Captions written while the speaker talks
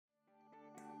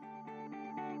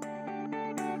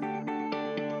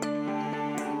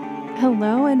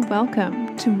Hello and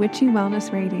welcome to Witchy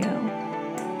Wellness Radio.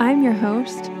 I'm your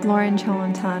host, Lauren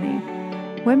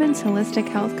Chalantani, women's holistic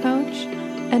health coach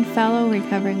and fellow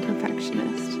recovering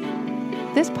perfectionist.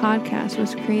 This podcast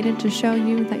was created to show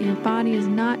you that your body is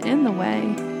not in the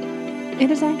way,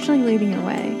 it is actually leading your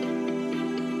way.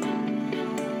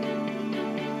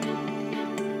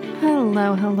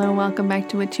 Hello, welcome back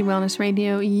to Witchy Wellness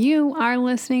Radio. You are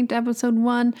listening to episode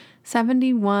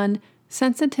 171,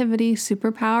 Sensitivity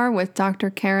Superpower with Dr.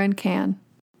 Karen Kan.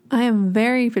 I am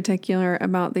very particular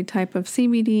about the type of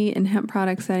CBD and hemp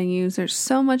products that I use. There's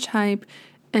so much hype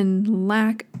and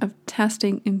lack of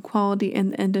testing and quality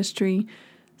in the industry.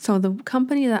 So the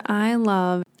company that I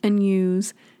love and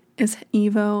use is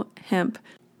Evo Hemp.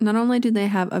 Not only do they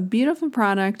have a beautiful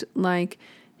product like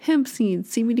hemp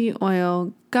seeds, CBD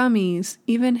oil, gummies,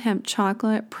 even hemp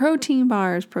chocolate, protein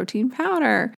bars, protein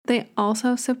powder, they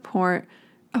also support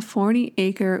a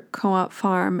 40-acre co-op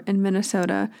farm in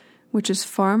Minnesota, which is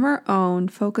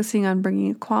farmer-owned, focusing on bringing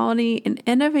equality and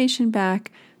innovation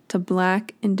back to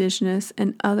Black, Indigenous,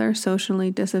 and other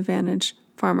socially disadvantaged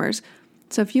farmers.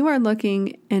 So if you are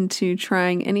looking into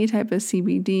trying any type of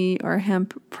CBD or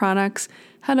hemp products,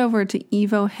 head over to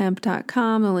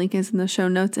evohemp.com. The link is in the show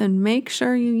notes, and make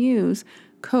sure you use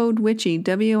code WICHY,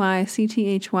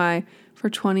 WICTHY, for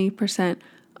 20%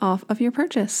 off of your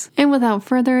purchase. And without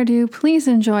further ado, please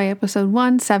enjoy episode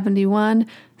 171,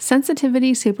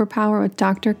 Sensitivity Superpower with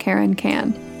Dr. Karen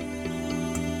Kan.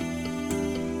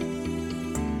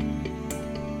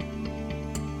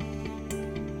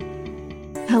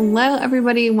 Hello,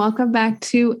 everybody. Welcome back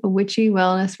to Witchy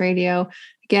Wellness Radio.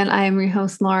 Again, I am your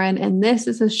host, Lauren, and this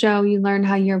is a show you learn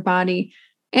how your body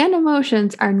and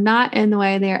emotions are not in the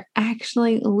way. They are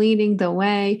actually leading the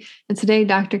way. And today,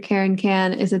 Dr. Karen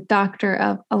Kan is a doctor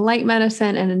of light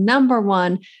medicine and a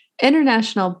 #1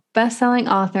 international best-selling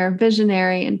author,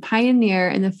 visionary, and pioneer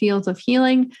in the fields of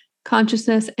healing,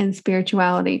 consciousness, and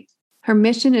spirituality. Her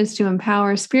mission is to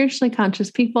empower spiritually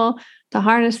conscious people to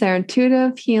harness their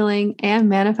intuitive healing and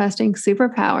manifesting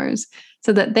superpowers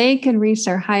so that they can reach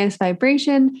their highest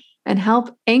vibration and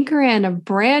help anchor in a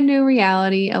brand new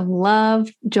reality of love,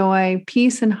 joy,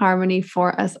 peace, and harmony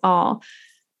for us all.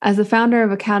 As the founder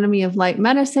of Academy of Light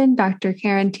Medicine, Dr.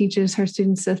 Karen teaches her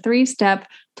students the 3-step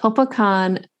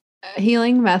Tulpacan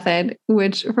healing method,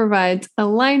 which provides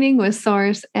aligning with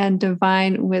source and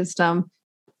divine wisdom,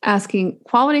 asking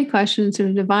quality questions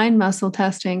through divine muscle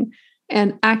testing,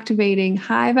 and activating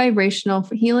high vibrational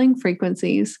healing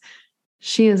frequencies.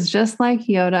 She is just like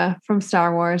Yoda from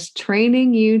Star Wars,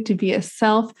 training you to be a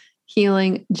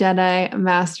self-healing Jedi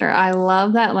Master. I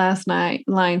love that last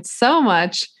line so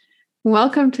much.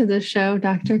 Welcome to the show,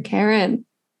 Dr. Karen.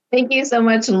 Thank you so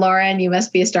much, Lauren. You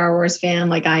must be a Star Wars fan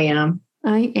like I am.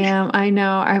 I am. I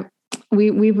know.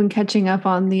 We've been catching up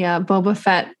on the Boba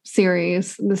Fett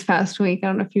series this past week. I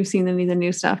don't know if you've seen any of the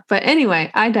new stuff, but anyway,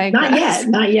 I digress.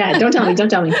 Not yet. Don't tell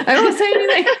me. I won't say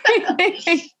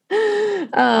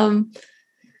anything.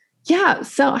 Yeah.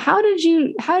 So how did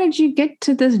you get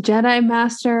to this Jedi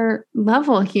Master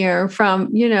level here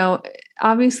from,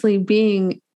 obviously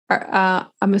being,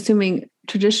 I'm assuming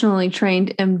traditionally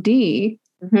trained MD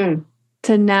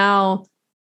to now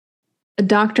a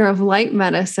doctor of light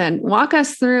medicine? Walk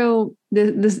us through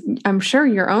this, I'm sure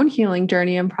your own healing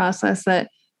journey and process that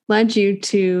led you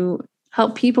to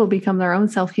help people become their own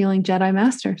self-healing Jedi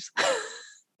Masters.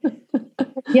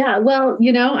 Yeah, well,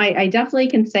 I definitely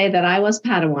can say that I was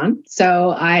Padawan.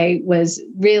 So I was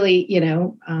really,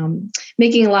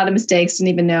 making a lot of mistakes, didn't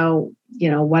even know,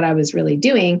 what I was really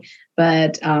doing.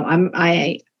 But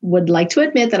I would like to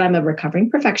admit that I'm a recovering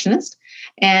perfectionist.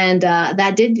 And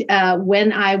that did,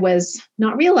 when I was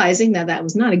not realizing that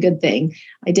was not a good thing,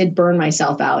 I did burn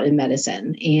myself out in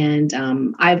medicine. And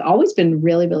I've always been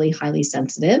really, really highly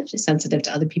sensitive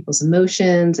to other people's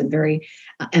emotions and very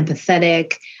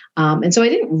empathetic. And so I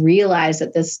didn't realize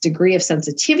that this degree of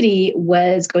sensitivity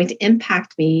was going to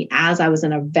impact me as I was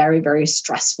in a very, very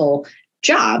stressful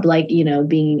job. Like,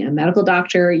 being a medical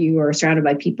doctor, you are surrounded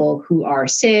by people who are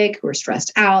sick, who are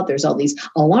stressed out. There's all these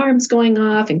alarms going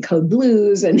off and code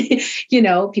blues and,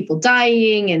 people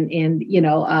dying. And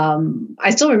I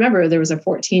still remember there was a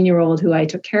 14-year-old who I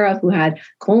took care of who had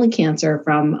colon cancer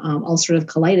from ulcerative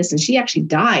colitis, and she actually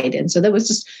died. And so that was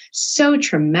just so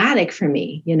traumatic for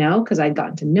me, because I'd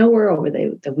gotten to know her over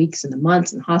the weeks and the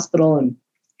months in the hospital. And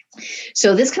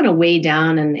so this kind of weighed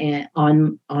down and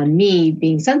on me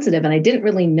being sensitive. And I didn't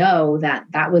really know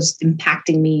that was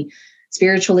impacting me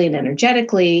spiritually and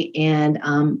energetically. And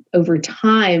over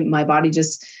time, my body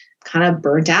just kind of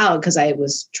burnt out because I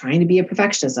was trying to be a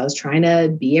perfectionist. I was trying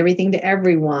to be everything to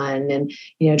everyone and,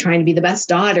 trying to be the best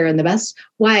daughter and the best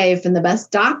wife and the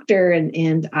best doctor.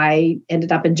 And I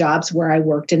ended up in jobs where I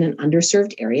worked in an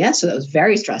underserved area. So that was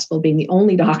very stressful, being the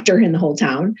only doctor in the whole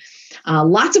town.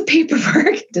 Lots of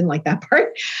paperwork. Didn't like that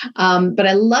part. But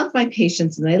I loved my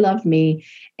patients and they loved me.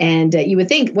 And you would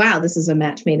think, wow, this is a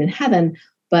match made in heaven.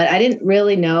 But I didn't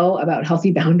really know about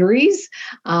healthy boundaries.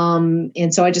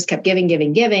 And so I just kept giving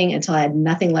until I had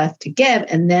nothing left to give.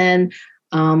 And then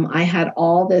I had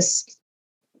all this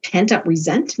pent up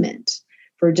resentment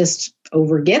for just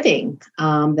overgiving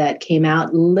that came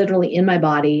out literally in my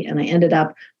body. And I ended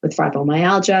up with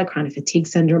fibromyalgia, chronic fatigue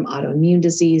syndrome, autoimmune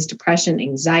disease, depression,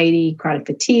 anxiety, chronic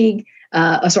fatigue,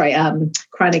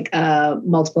 chronic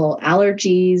multiple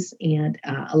allergies and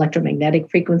electromagnetic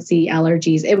frequency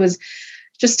allergies. It was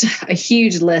just a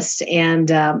huge list.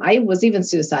 And I was even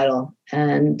suicidal.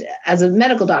 And as a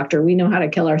medical doctor, we know how to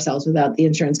kill ourselves without the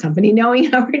insurance company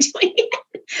knowing how we're doing it.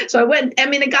 So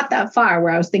it got that far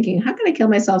where I was thinking, how can I kill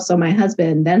myself so my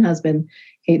husband,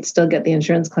 he'd still get the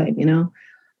insurance claim,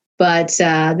 But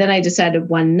then I decided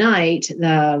one night,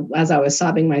 as I was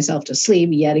sobbing myself to sleep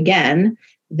yet again,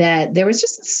 that there was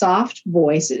just a soft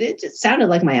voice. It just sounded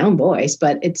like my own voice,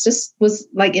 but it just was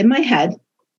like in my head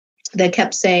that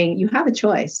kept saying, you have a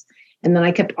choice. And then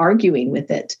I kept arguing with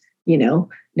it, no,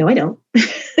 I don't.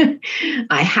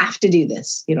 I have to do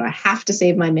this. I have to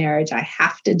save my marriage. I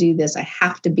have to do this. I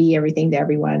have to be everything to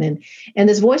everyone. And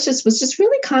this voice was just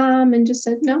really calm and just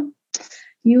said, no,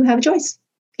 you have a choice.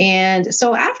 And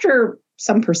so after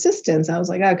some persistence, I was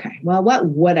like, okay, well, what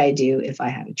would I do if I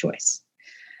had a choice?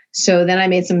 So then I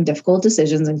made some difficult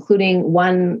decisions, including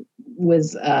one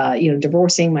was,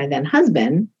 divorcing my then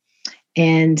husband.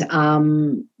 And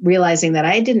realizing that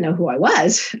I didn't know who I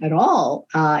was at all.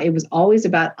 It was always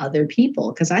about other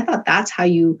people because I thought that's how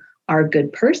you are a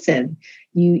good person.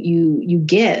 You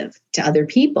give to other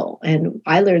people. And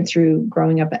I learned through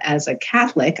growing up as a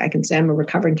Catholic, I can say I'm a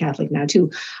recovering Catholic now too,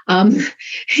 that,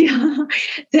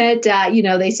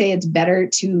 they say it's better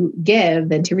to give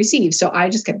than to receive. So I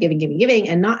just kept giving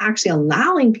and not actually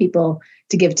allowing people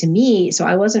to give to me. So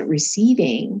I wasn't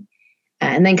receiving.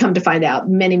 And then come to find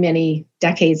out many, many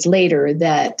decades later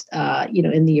that,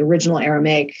 in the original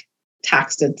Aramaic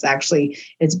text,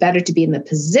 it's better to be in the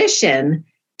position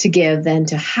to give than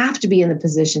to have to be in the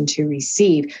position to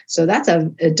receive. So that's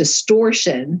a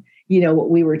distortion,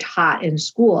 what we were taught in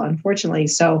school, unfortunately.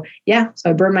 So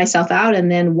I burned myself out.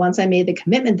 And then once I made the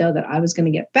commitment, though, that I was going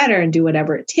to get better and do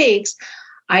whatever it takes,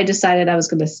 I decided I was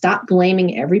going to stop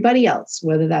blaming everybody else,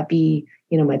 whether that be,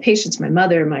 my patients, my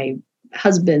mother, my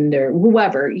husband or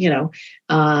whoever,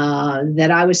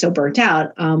 that I was so burnt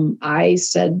out. I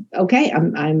said, okay,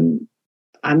 I'm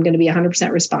going to be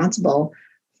 100% responsible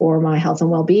for my health and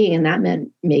well-being. And that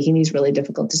meant making these really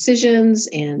difficult decisions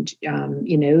and,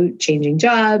 changing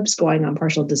jobs, going on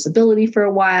partial disability for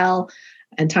a while,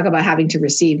 and talk about having to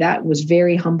receive. That was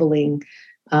very humbling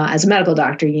as a medical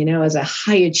doctor, as a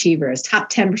high achiever, as top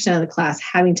 10% of the class,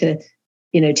 having to,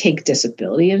 take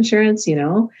disability insurance,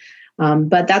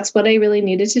 but that's what I really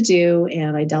needed to do.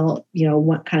 And I dove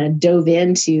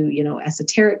into,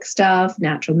 esoteric stuff,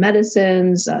 natural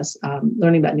medicines,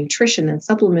 learning about nutrition and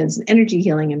supplements and energy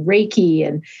healing and Reiki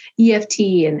and EFT.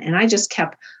 And I just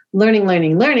kept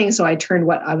learning. So I turned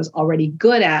what I was already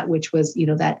good at, which was,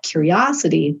 that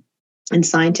curiosity and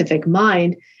scientific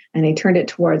mind. And I turned it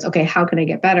towards, okay, how can I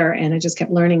get better? And I just kept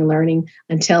learning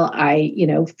until I,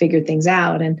 figured things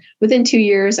out. And within 2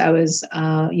 years, I was,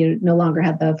 no longer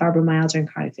had the fibromyalgia and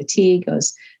chronic fatigue. I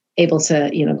was able to,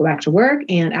 go back to work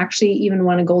and actually even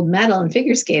won a gold medal in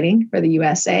figure skating for the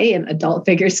USA and adult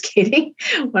figure skating.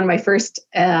 One of my first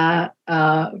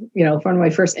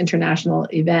international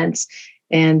events.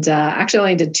 And actually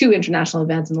only did 2 international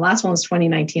events. And the last one was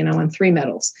 2019. I won 3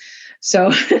 medals.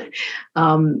 So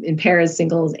in pairs,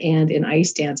 singles, and in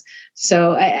ice dance.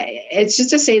 So it's just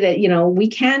to say that, we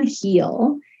can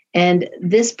heal. And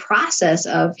this process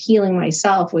of healing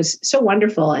myself was so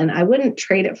wonderful. And I wouldn't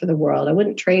trade it for the world. I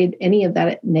wouldn't trade any of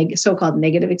that so-called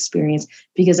negative experience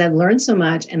because I've learned so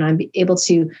much and I'm able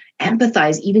to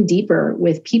empathize even deeper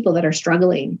with people that are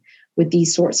struggling with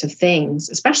these sorts of things,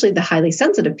 especially the highly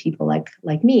sensitive people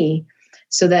like me,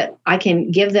 so that I can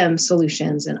give them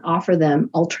solutions and offer them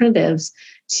alternatives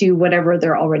to whatever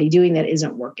they're already doing that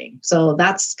isn't working. So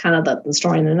that's kind of the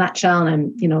story in a nutshell.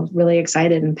 And I'm, really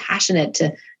excited and passionate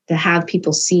to have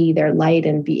people see their light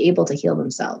and be able to heal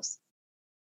themselves.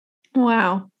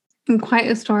 Wow. And quite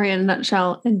a story in a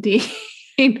nutshell, indeed.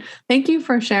 Thank you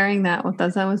for sharing that with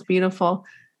us. That was beautiful.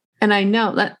 And I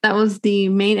know that was the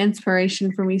main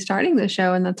inspiration for me starting the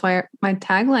show. And that's why my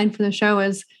tagline for the show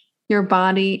is your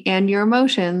body and your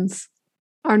emotions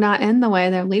are not in the way.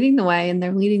 They're leading the way, and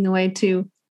they're leading the way to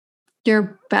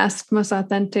your best, most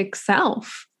authentic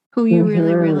self, who you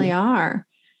really, really are.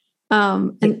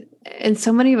 And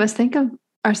so many of us think of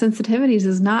our sensitivities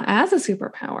as not as a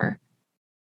superpower.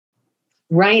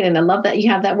 Right. And I love that you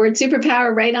have that word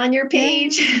superpower right on your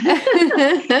page.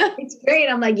 It's great.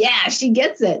 I'm like, yeah, she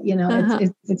gets it.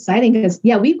 It's exciting because,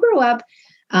 we grew up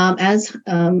as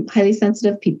highly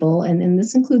sensitive people. And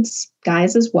this includes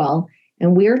guys as well.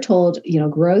 And we're told,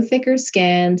 grow thicker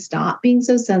skin, stop being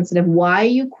so sensitive. Why are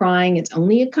you crying? It's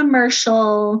only a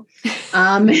commercial.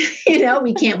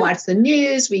 We can't watch the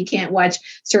news. We can't watch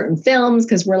certain films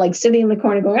because we're like sitting in the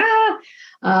corner going,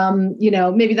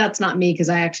 maybe that's not me because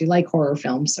I actually like horror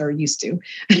films, or used to.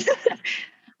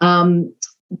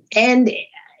 And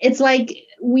it's like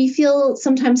we feel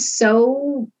sometimes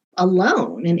so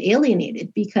alone and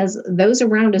alienated because those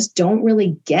around us don't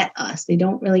really get us. They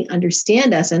don't really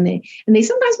understand us, and they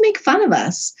sometimes make fun of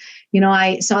us.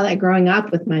 I saw that growing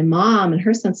up with my mom and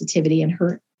her sensitivity and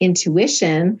her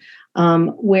intuition,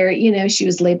 where she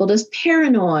was labeled as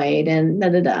paranoid and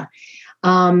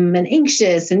and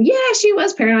anxious. And she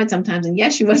was paranoid sometimes.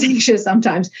 And she was anxious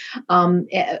sometimes.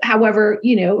 However,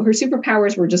 her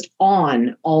superpowers were just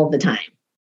on all the time,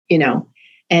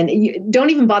 and you don't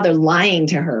even bother lying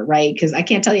to her, right? Because I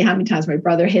can't tell you how many times my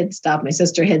brother hid stuff, my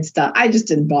sister hid stuff. I just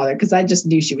didn't bother because I just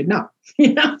knew she would know,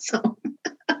 so,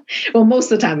 well, most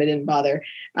of the time I didn't bother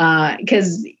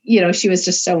because, she was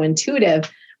just so intuitive.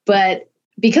 But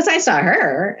because I saw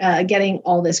her getting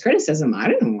all this criticism, I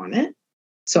didn't want it.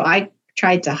 So I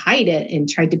tried to hide it and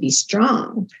tried to be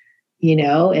strong,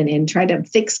 and tried to have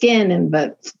thick skin.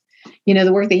 But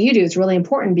the work that you do is really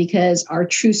important because our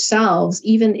true selves,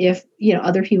 even if,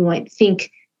 other people might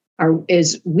think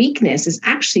is weakness, is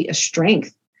actually a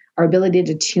strength. Our ability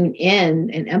to tune in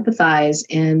and empathize.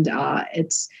 And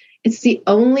it's the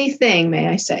only thing, may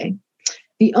I say,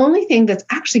 the only thing that's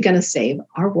actually going to save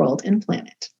our world and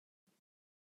planet.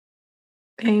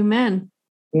 Amen.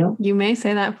 You may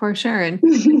say that for sure. And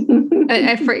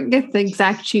I forget the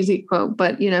exact cheesy quote,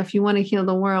 but if you want to heal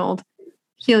the world,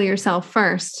 heal yourself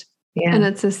first. Yeah. And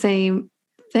it's the same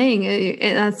thing.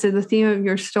 That's the theme of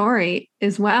your story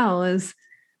as well, is,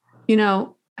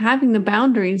 having the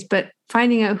boundaries, but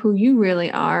finding out who you really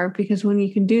are, because when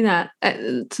you can do that,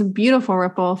 it's a beautiful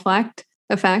ripple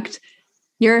effect.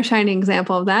 You're a shining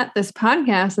example of that. This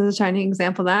podcast is a shining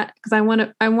example of that, because I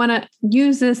want to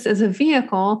use this as a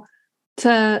vehicle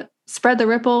to spread the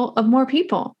ripple of more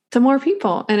people to more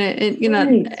people. And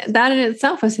that in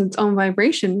itself has its own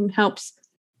vibration and helps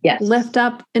lift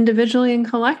up individually and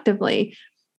collectively.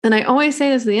 And I always say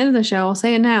this at the end of the show, I'll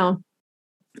say it now.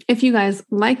 If you guys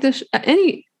like this,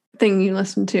 anything you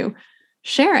listen to,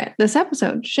 share it, this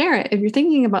episode, share it. If you're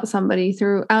thinking about somebody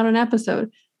throughout an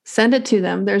episode, send it to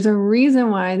them. There's a reason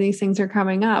why these things are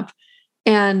coming up.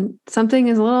 And something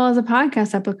as little as a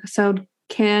podcast episode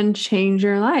can change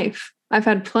your life. I've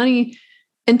had plenty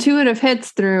intuitive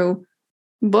hits through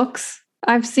books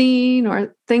I've seen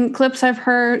or clips I've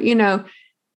heard.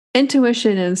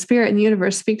 Intuition and spirit and the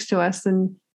universe speaks to us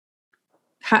in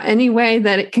any way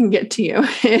that it can get to you.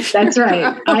 That's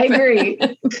right. I agree.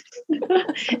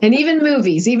 And even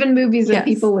movies that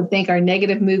people would think are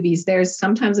negative movies, there's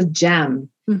sometimes a gem,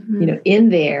 in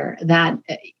there that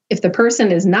if the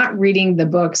person is not reading the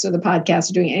books or the podcast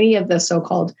or doing any of the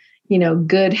so-called,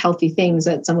 good, healthy things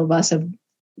that some of us have,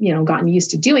 gotten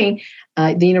used to doing,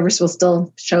 the universe will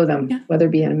still show them, whether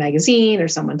it be in a magazine or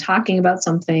someone talking about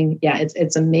something. Yeah,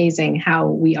 it's amazing how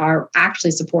we are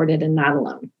actually supported and not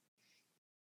alone.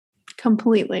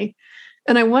 Completely.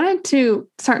 And I wanted to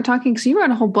start talking, because you wrote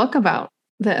a whole book about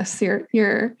this,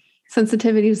 your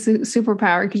sensitivity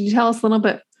superpower. Could you tell us a little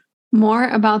bit more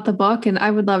about the book? And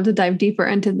I would love to dive deeper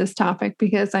into this topic,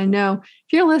 because I know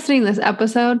if you're listening to this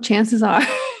episode, chances are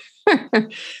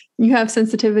you have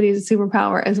sensitivity as a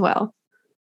superpower as well.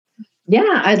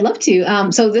 Yeah, I'd love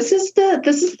to. So this is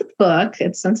the book.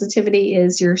 It's Sensitivity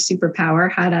is Your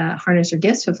Superpower: How to Harness Your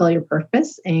Gifts, Fulfill Your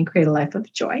Purpose, and Create a Life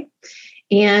of Joy.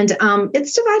 And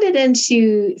it's divided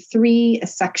into 3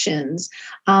 sections.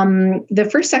 The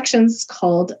first section is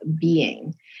called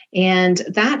Being. And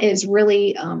that is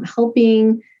really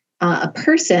helping a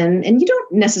person, and you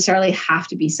don't necessarily have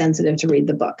to be sensitive to read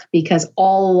the book, because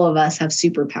all of us have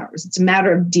superpowers. It's a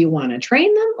matter of, do you want to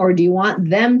train them, or do you want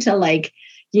them to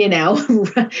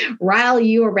rile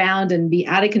you around and be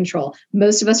out of control?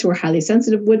 Most of us who are highly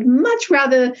sensitive would much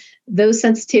rather those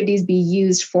sensitivities be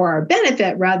used for our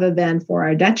benefit rather than for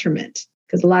our detriment.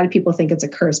 because a lot of people think it's a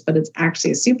curse, but it's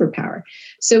actually a superpower.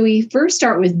 So we first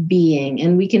start with being,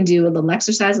 and we can do a little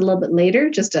exercise a little bit later,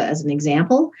 just as an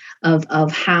example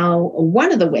of how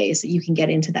one of the ways that you can get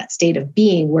into that state of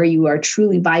being where you are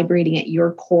truly vibrating at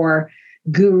your core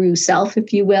guru self,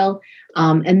 if you will.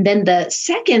 And then the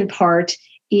second part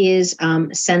is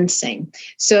sensing.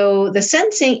 So the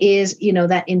sensing is,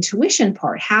 that intuition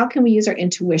part. How can we use our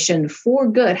intuition for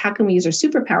good? How can we use our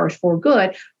superpowers for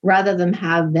good rather than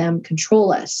have them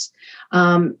control us?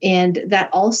 And that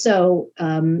also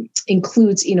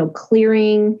includes,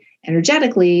 clearing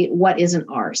energetically what isn't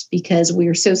ours, because we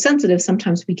are so sensitive.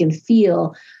 Sometimes we can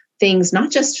feel things, not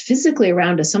just physically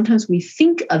around us. Sometimes we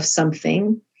think of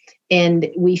something and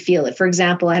we feel it. For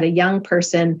example, I had a young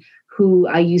person who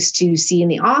I used to see in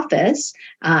the office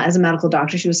as a medical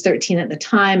doctor. She was 13 at the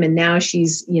time, and now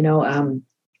she's,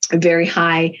 a very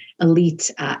high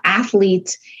elite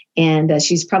athlete, and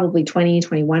she's probably 20,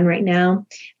 21 right now.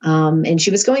 And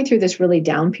she was going through this really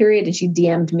down period, and she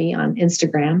DM'd me on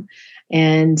Instagram,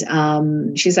 and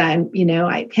she said,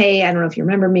 hey, I don't know if you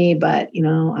remember me, but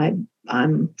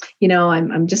I'm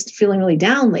just feeling really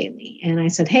down lately. And I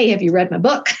said, hey, have you read my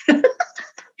book?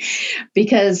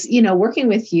 Because, working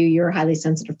with you, you're a highly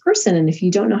sensitive person. And if you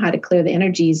don't know how to clear the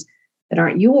energies that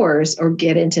aren't yours or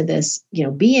get into this,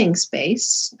 being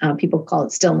space, people call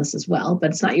it stillness as well,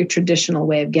 but it's not your traditional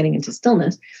way of getting into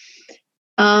stillness.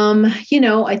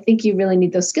 I think you really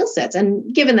need those skill sets.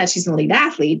 And given that she's an elite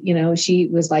athlete, she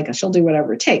was like, she'll do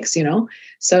whatever it takes,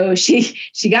 So she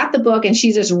got the book and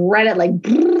she just read it like,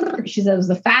 she said it was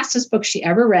the fastest book she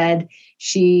ever read.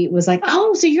 She was like,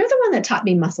 oh, so you're the one that taught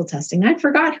me muscle testing. I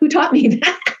forgot who taught me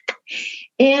that.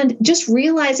 And just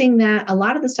realizing that a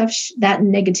lot of the stuff, that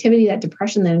negativity, that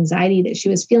depression, that anxiety that she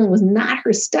was feeling was not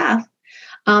her stuff.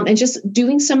 And just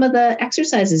doing some of the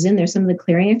exercises in there, some of the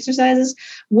clearing exercises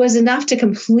was enough to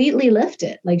completely lift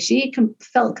it. Like she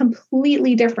felt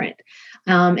completely different.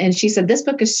 And she said, this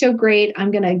book is so great.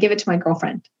 I'm going to give it to my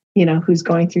girlfriend, who's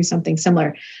going through something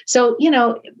similar. So,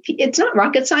 it's not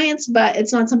rocket science, but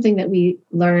it's not something that we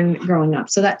learn growing up.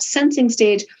 So that sensing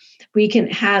stage, we can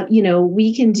have,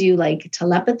 we can do like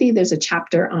telepathy. There's a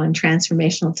chapter on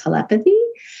transformational telepathy.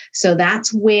 So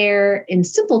that's where, in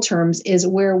simple terms, is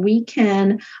where we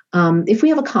can, if we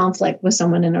have a conflict with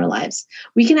someone in our lives,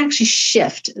 we can actually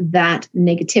shift that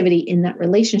negativity in that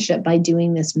relationship by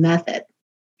doing this method.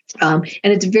 And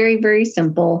it's very, very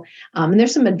simple. And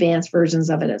there's some advanced versions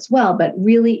of it as well, but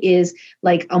really is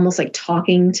like almost like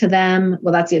talking to them.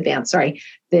 Well, that's the advanced, sorry.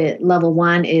 The level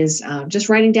one is just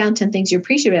writing down 10 things you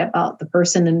appreciate about the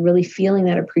person and really feeling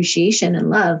that appreciation and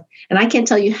love. And I can't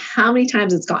tell you how many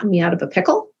times it's gotten me out of a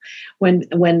pickle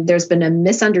when there's been a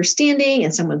misunderstanding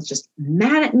and someone's just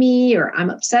mad at me or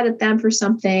I'm upset at them for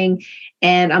something.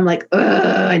 And I'm like,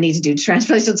 I need to do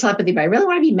transformational telepathy, but I really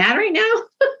want to be mad right now.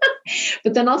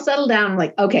 But then I'll settle down. I'm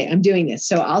like, okay, I'm doing this.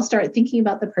 So I'll start thinking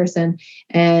about the person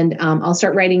and I'll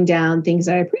start writing down things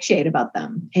that I appreciate about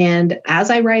them. And as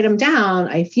I write them down,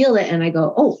 I feel it and I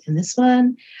go, oh, and this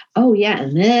one, oh yeah,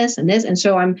 and this and this. And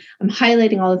so I'm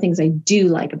highlighting all the things I do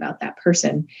like about that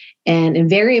person. And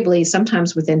invariably,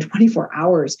 sometimes within 24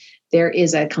 hours, there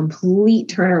is a complete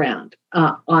turnaround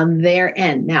on their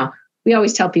end. Now, we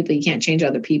always tell people you can't change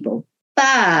other people.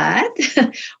 But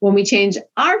when we change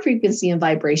our frequency and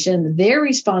vibration, their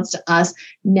response to us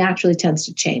naturally tends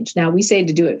to change. Now, we say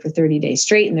to do it for 30 days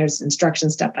straight, and there's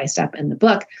instructions step by step in the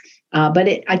book. But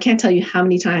I can't tell you how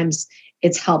many times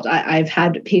it's helped. I've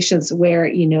had patients where,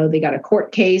 they got a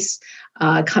court case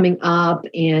coming up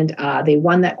and they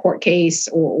won that court case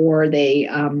or they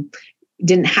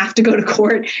didn't have to go to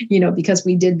court, because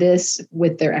we did this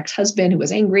with their ex-husband who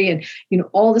was angry and,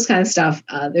 all this kind of stuff.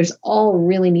 There's all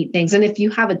really neat things. And if you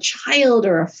have a child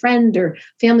or a friend or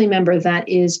family member that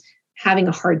is having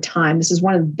a hard time, this is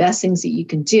one of the best things that you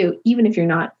can do, even if you're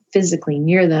not physically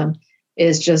near them,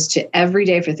 is just to every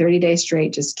day for 30 days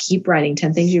straight, just keep writing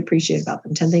 10 things you appreciate about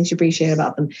them, 10 things you appreciate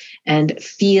about them, and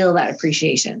feel that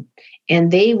appreciation. And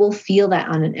they will feel that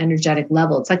on an energetic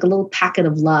level. It's like a little packet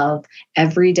of love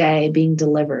every day being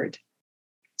delivered.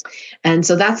 And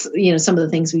so that's, some of the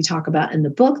things we talk about in the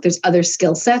book. There's other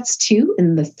skill sets too.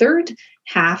 In the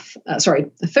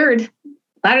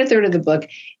latter third of the book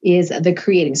is the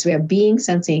creating. So we have being,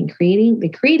 sensing, and creating. The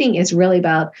creating is really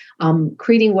about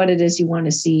creating what it is you want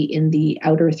to see in the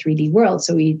outer 3D world.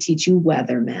 So we teach you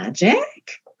weather magic,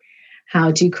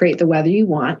 how to create the weather you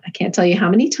want. I can't tell you how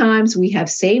many times we have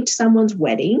saved someone's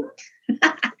wedding.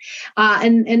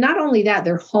 And not only that,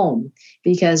 their home,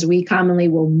 because we commonly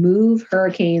will move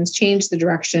hurricanes, change the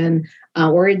direction,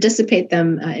 or dissipate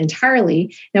them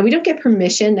entirely. Now, we don't get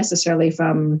permission necessarily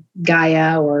from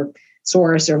Gaia or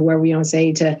source or where we don't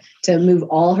say to move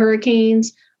all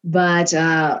hurricanes. But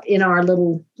in our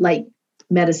little light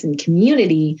medicine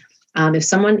community, if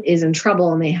someone is in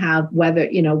trouble and they have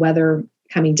weather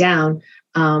coming down,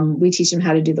 we teach them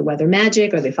how to do the weather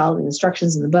magic, or they follow the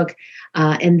instructions in the book.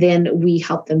 And then we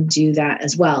help them do that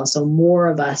as well. So more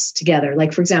of us together.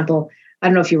 Like, for example, I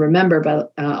don't know if you remember,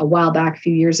 but a while back, a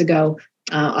few years ago,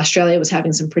 Australia was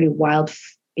having some pretty wild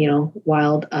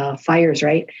fires,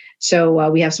 right? So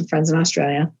we have some friends in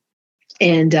Australia.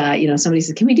 And, somebody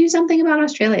said, can we do something about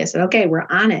Australia? I said, okay, we're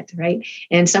on it, right?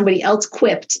 And somebody else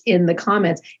quipped in the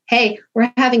comments, hey,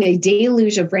 we're having a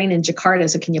deluge of rain in Jakarta,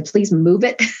 so can you please move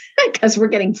it? Because we're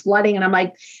getting flooding. And I'm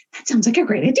like, that sounds like a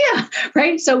great idea,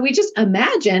 right? So we just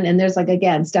imagine, and there's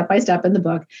again, step by step in the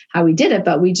book, how we did it,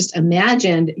 but we just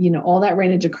imagined, all that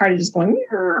rain in Jakarta just going,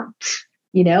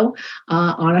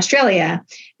 on Australia.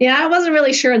 I wasn't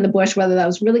really sure in the bush whether that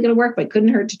was really going to work, but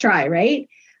couldn't hurt to try, right?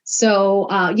 So,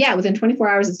 within 24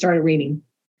 hours, it started raining.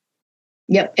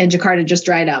 Yep. And Jakarta just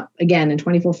dried up again in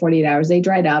 24, 48 hours. They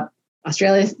dried up.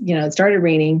 Australia, it started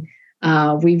raining.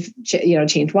 We've,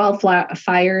 changed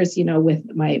wildfires,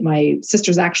 with my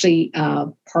sister's actually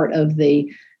part of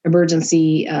the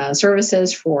emergency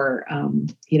services for,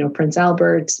 Prince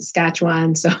Albert,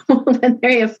 Saskatchewan. So when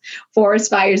they have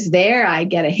forest fires there, I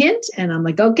get a hint and I'm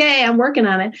like, okay, I'm working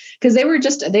on it, because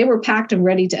they were packed and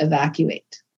ready to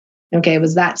evacuate. Okay, it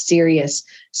was that serious.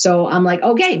 So I'm like,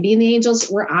 okay, being the angels,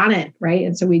 we're on it, right?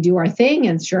 And so we do our thing,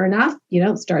 and sure enough,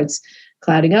 it starts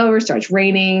clouding over, starts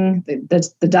raining. The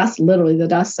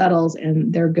dust settles,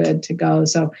 and they're good to go.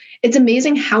 So it's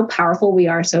amazing how powerful we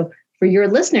are. So for your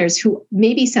listeners who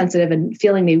may be sensitive and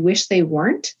feeling they wish they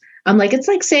weren't, I'm like, it's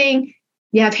like saying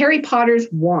you have Harry Potter's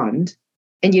wand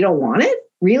and you don't want it.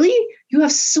 Really? You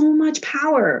have so much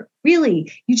power.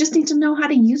 Really, you just need to know how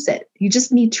to use it. You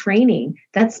just need training.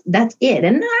 That's it.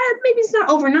 And maybe it's not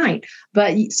overnight,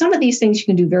 but some of these things you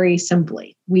can do very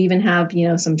simply. We even have,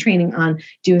 some training on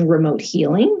doing remote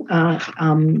healing.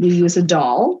 We use a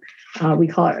doll. We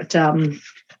call it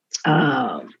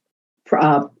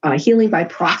healing by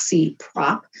proxy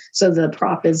prop. So the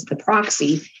prop is the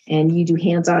proxy, and you do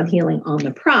hands-on healing on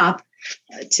the prop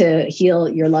to heal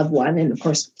your loved one. And of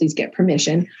course, please get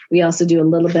permission. We also do a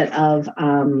little bit of,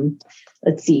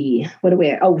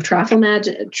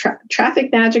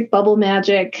 traffic magic, bubble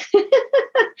magic,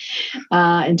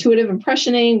 intuitive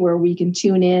impressioning, where we can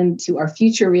tune in to our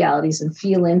future realities and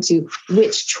feel into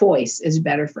which choice is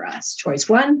better for us, choice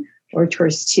 1 or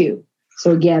choice 2. So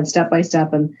again, step by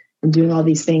step, and doing all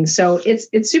these things. So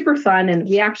it's super fun. And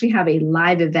we actually have a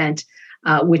live event,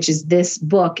 which is this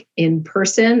book in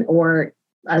person, or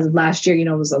last year,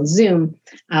 it was on Zoom,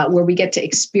 where we get to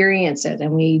experience it.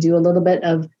 And we do a little bit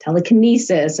of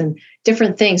telekinesis and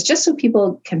different things, just so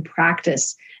people can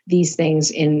practice these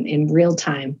things in real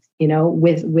time,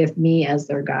 with me as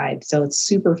their guide. So it's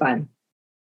super fun.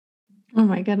 Oh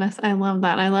my goodness. I love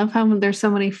that. I love how there's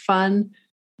so many fun,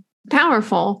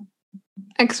 powerful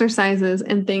exercises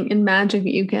and magic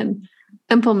that you can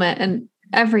implement in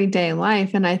everyday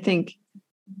life. And I think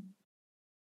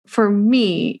for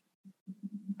me,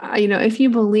 if you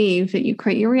believe that you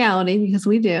create your reality, because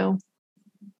we do,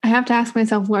 I have to ask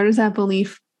myself, where does that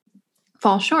belief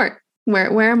fall short?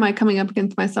 Where am I coming up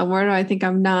against myself? Where do I think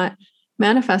I'm not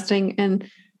manifesting? And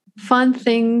fun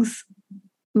things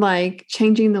like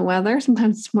changing the weather,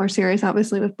 sometimes it's more serious,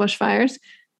 obviously, with bushfires,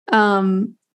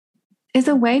 is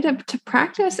a way to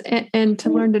practice and to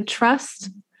learn to trust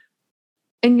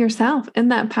in yourself, in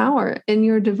that power, in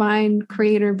your divine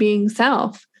creator being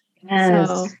self. Yes.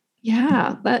 So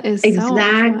yeah, that is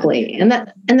exactly. So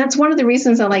and that's one of the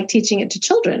reasons I like teaching it to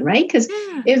children, right? Because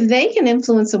if they can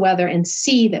influence the weather and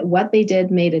see that what they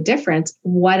did made a difference,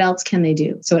 what else can they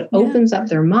do? So it opens up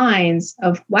their minds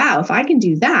of, wow, if I can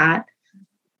do that,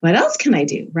 what else can I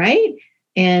do? Right.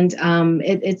 And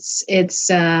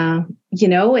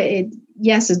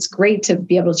yes, it's great to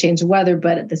be able to change the weather,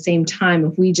 but at the same time,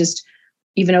 if we just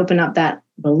even open up that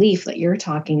belief that you're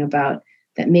talking about,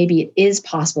 that maybe it is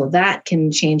possible, that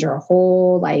can change our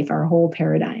whole life, our whole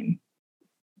paradigm.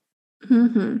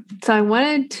 Mm-hmm. So I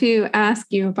wanted to ask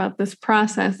you about this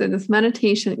process and this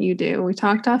meditation that you do. We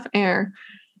talked off air.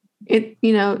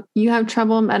 You have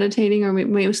trouble meditating, or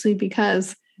mostly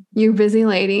because you're a busy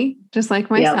lady, just like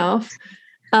myself.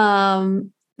 Yep.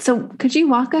 So could you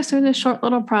walk us through this short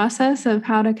little process of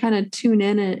how to kind of tune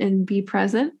in and be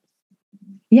present?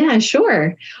 Yeah,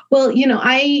 sure. Well,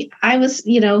 I was,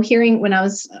 hearing when I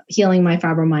was healing my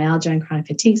fibromyalgia and chronic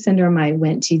fatigue syndrome, I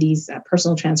went to these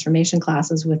personal transformation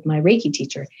classes with my Reiki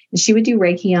teacher, and she would do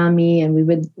Reiki on me, and we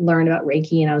would learn about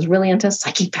Reiki, and I was really into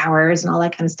psychic powers and all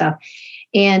that kind of stuff.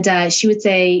 And she would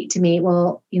say to me,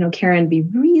 well, Karen, it'd be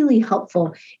really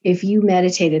helpful if you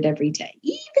meditated every day,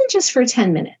 even just for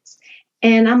 10 minutes.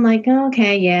 And I'm like,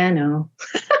 okay, yeah, no.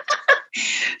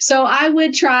 So I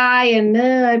would try, and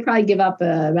I'd probably give up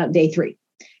about day 3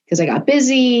 because I got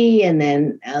busy. And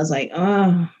then I was like,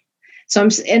 oh. So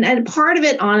and part of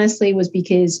it, honestly, was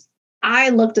because I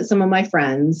looked at some of my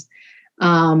friends,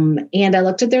 and I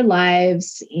looked at their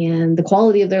lives and the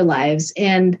quality of their lives.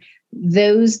 And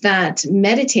those that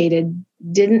meditated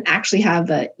didn't actually have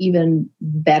an even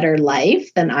better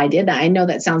life than I did. I know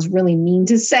that sounds really mean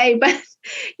to say, but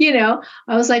I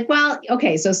was like, well,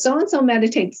 okay, so-and-so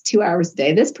meditates 2 hours a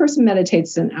day. This person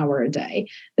meditates an hour a day.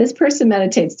 This person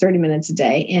meditates 30 minutes a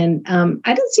day. And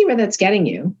I don't see where that's getting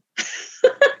you.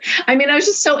 I mean, I was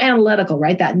just so analytical,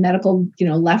 right? That medical,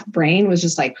 left brain was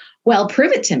just like, well,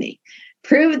 prove it to me.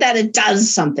 Prove that it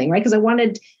does something, right? Because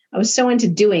I was so into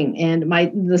doing. And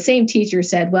the same teacher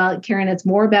said, well, Karen, it's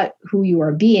more about who you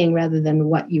are being rather than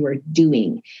what you are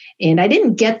doing. And I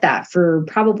didn't get that for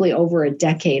probably over a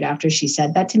decade after she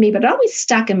said that to me, but it always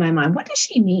stuck in my mind. What does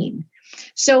she mean?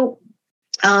 So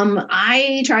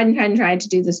I tried to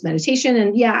do this meditation.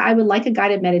 And yeah, I would like a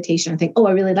guided meditation. I think, oh,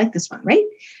 I really like this one, right?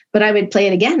 But I would play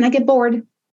it again and I get bored.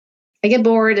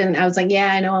 And I was like,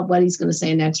 yeah, I know what he's going to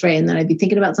say next, right? And then I'd be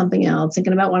thinking about something else,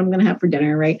 thinking about what I'm going to have for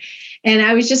dinner, right? And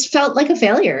I just felt like a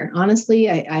failure. Honestly,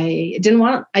 I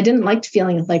didn't like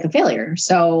feeling like a failure.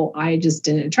 So I just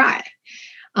didn't try.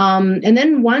 And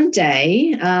then one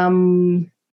day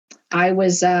I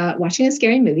was watching a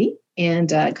scary movie and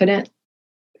couldn't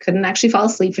actually fall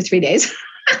asleep for 3 days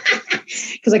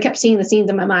because I kept seeing the scenes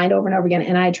in my mind over and over again.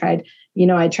 And I tried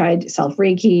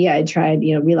self-Reiki, I tried,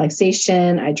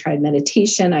 relaxation, I tried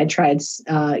meditation, I tried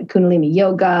Kundalini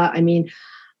yoga. I mean,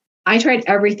 I tried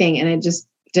everything and it just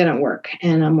didn't work.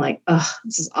 And I'm like, oh,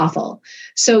 this is awful.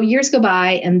 So years go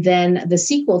by and then the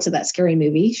sequel to that scary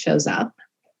movie shows up.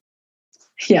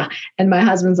 Yeah. And my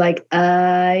husband's like,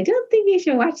 I don't think you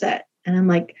should watch that. And I'm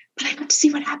like, but I want to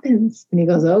see what happens. And he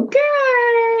goes, okay,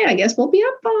 I guess we'll be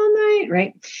up all night,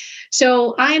 right?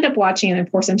 So I end up watching it. And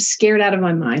of course, I'm scared out of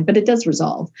my mind, but it does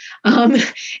resolve. And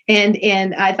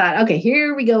I thought, okay,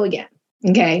 here we go again.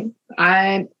 Okay.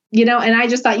 And I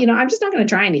just thought, I'm just not going to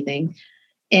try anything.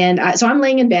 And so I'm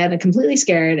laying in bed and completely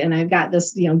scared. And I've got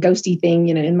this, ghosty thing,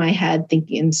 in my head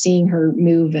thinking and seeing her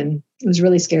move. And it was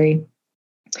really scary.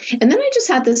 And then I just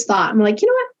had this thought. I'm like, you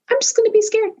know what? I'm just going to be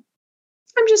scared.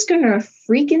 I'm just going to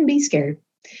freaking be scared.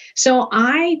 So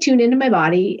I tuned into my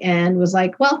body and was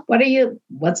like, well,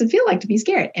 what's it feel like to be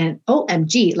scared? And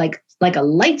OMG, like a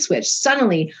light switch.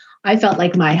 Suddenly I felt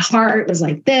like my heart was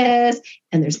like this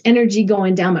and there's energy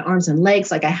going down my arms and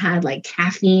legs. Like I had like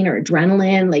caffeine or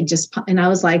adrenaline, and I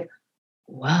was like,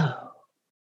 whoa,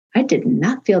 I did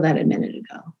not feel that a minute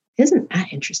ago. Isn't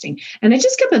that interesting? And I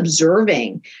just kept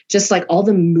observing just like all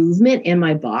the movement in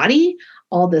my body,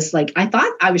 all this, like, I thought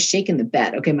I was shaking the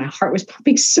bed. Okay. My heart was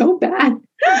pumping so bad.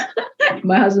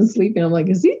 My husband's sleeping. I'm like,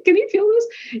 can he feel this?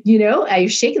 I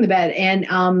was shaking the bed.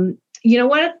 And you know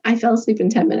what? I fell asleep in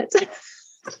 10 minutes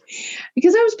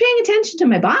because I was paying attention to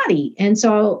my body. And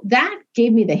so that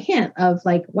gave me the hint of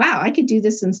like, wow, I could do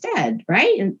this instead.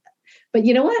 Right. But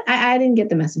you know what? I didn't get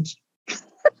the message.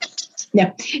 No,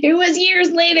 it was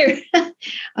years later.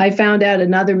 I found out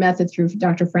another method through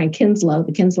Dr. Frank Kinslow,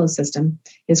 the Kinslow system,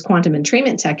 his quantum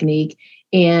entrainment technique.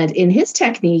 And in his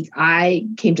technique, I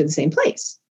came to the same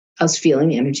place. I was feeling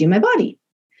the energy in my body.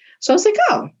 So I was like,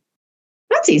 oh,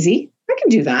 that's easy. I can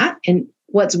do that. And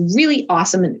what's really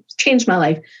awesome and changed my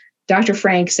life, Dr.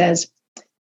 Frank says,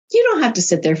 you don't have to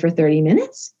sit there for 30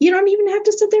 minutes. You don't even have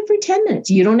to sit there for 10 minutes.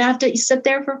 You don't have to sit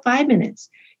there for 5 minutes.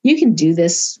 You can do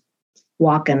this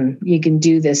walking, you can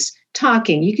do this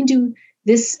talking, you can do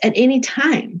this at any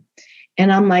time.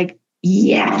 And I'm like,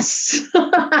 yes.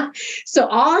 So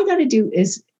all I got to do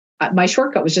is, my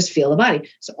shortcut was just feel the body.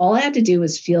 So all I had to do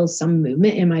was feel some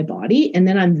movement in my body. And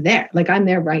then I'm there, like I'm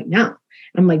there right now.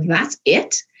 I'm like, that's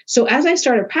it. So as I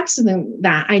started practicing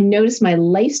that, I noticed my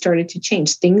life started to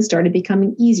change. Things started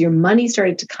becoming easier. Money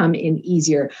started to come in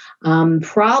easier.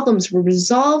 Problems were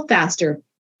resolved faster.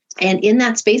 And in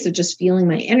that space of just feeling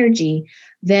my energy,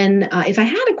 then if I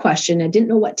had a question, I didn't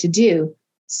know what to do,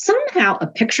 somehow a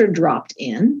picture dropped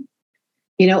in,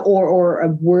 or a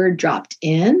word dropped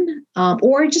in,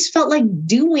 or I just felt like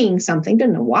doing something.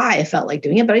 Don't know why I felt like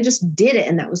doing it, but I just did it.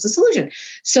 And that was the solution.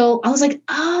 So I was like,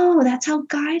 oh, that's how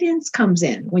guidance comes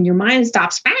in when your mind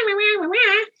stops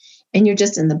and you're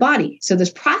just in the body. So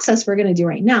this process we're going to do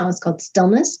right now is called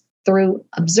stillness through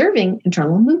observing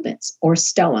internal movements, or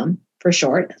STOEM for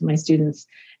short, as my students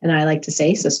and I like to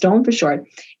say, so STOAM for short.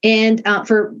 And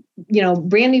for,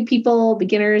 brand new people,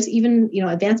 beginners, even,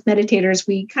 advanced meditators,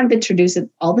 we kind of introduce it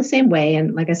all the same way.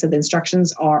 And like I said, the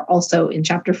instructions are also in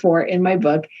chapter 4 in my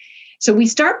book. So we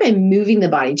start by moving the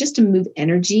body, just to move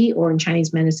energy, or in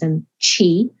Chinese medicine,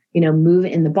 qi, move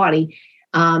in the body.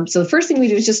 So the first thing we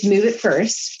do is just move it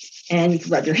first. And you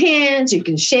can rub your hands, you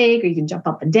can shake, or you can jump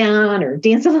up and down or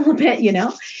dance a little bit,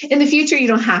 In the future, you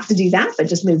don't have to do that, but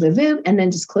just move, and then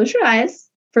just close your eyes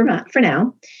for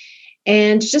now.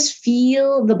 And just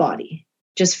feel the body.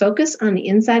 Just focus on the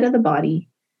inside of the body.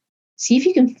 See if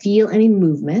you can feel any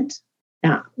movement.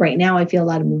 Now, right now, I feel a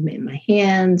lot of movement in my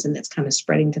hands, and that's kind of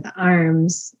spreading to the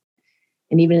arms,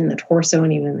 and even in the torso,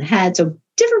 and even in the head. So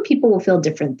different people will feel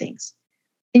different things.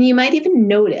 And you might even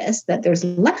notice that there's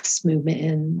less movement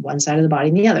in one side of the body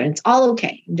than the other. And it's all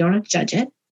okay. You don't have to judge it.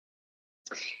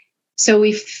 So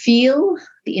we feel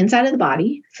the inside of the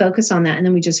body, focus on that, and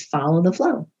then we just follow the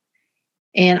flow.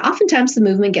 And oftentimes the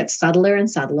movement gets subtler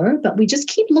and subtler, but we just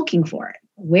keep looking for it.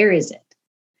 Where is it?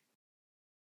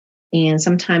 And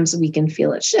sometimes we can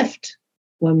feel it shift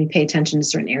when we pay attention to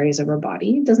certain areas of our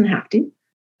body. It doesn't have to,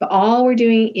 but all we're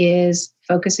doing is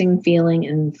focusing, feeling,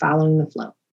 and following the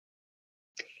flow.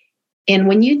 And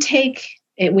when you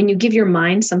give your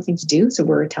mind something to do, so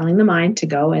we're telling the mind to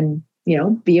go and,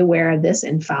 be aware of this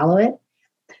and follow it,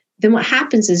 then what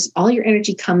happens is all your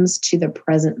energy comes to the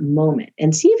present moment.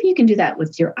 And see if you can do that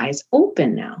with your eyes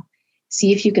open now.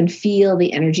 See if you can feel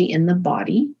the energy in the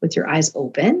body with your eyes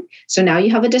open. So now you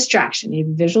have a distraction, you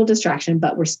have a visual distraction,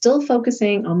 but we're still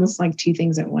focusing almost like two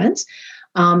things at once,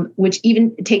 which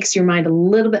even takes your mind a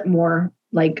little bit more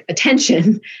like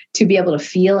attention to be able to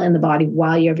feel in the body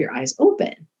while you have your eyes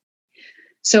open.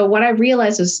 So what I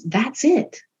realized is that's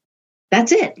it.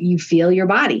 That's it. You feel your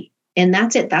body, and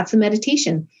that's it. That's the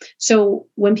meditation. So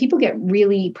when people get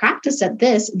really practiced at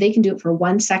this, they can do it for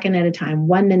 1 second at a time,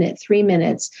 1 minute, 3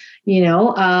 minutes.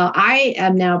 I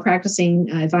am now practicing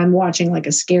if I'm watching like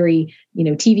a scary,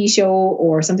 TV show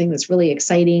or something that's really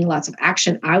exciting, lots of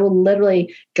action, I will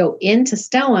literally go into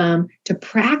STOAM to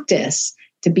practice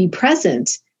to be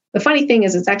present. The funny thing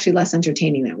is, it's actually less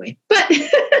entertaining that way. But,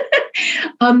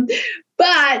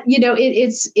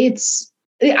 it's.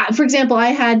 For example, I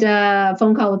had a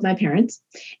phone call with my parents,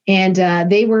 and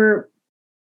they were,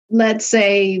 let's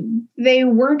say, they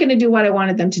weren't going to do what I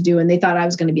wanted them to do, and they thought I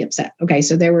was going to be upset. Okay,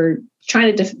 so they were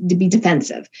trying to be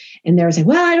defensive, and they were saying,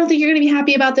 "Well, I don't think you're going to be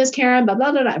happy about this, Karen." Blah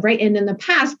blah blah blah. Right, and in the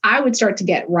past, I would start to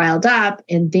get riled up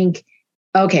and think,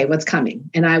 okay, what's coming?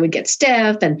 And I would get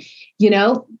stiff. And,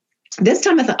 this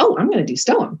time I thought, I'm going to do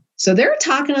STOAM. So they're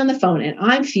talking on the phone and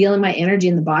I'm feeling my energy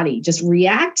in the body, just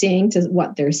reacting to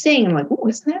what they're saying. I'm like, oh,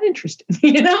 isn't that interesting?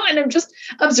 And I'm just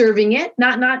observing it,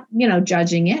 not,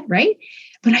 judging it. Right.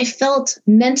 But I felt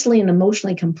mentally and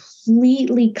emotionally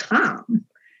completely calm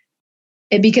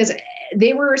because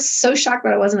they were so shocked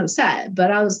that I wasn't upset,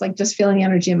 but I was like, just feeling the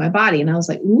energy in my body. And I was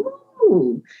like,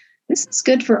 ooh, this is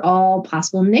good for all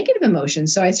possible negative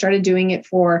emotions. So I started doing it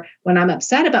for when I'm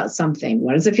upset about something.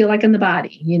 What does it feel like in the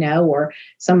body? Or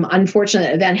some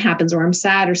unfortunate event happens or I'm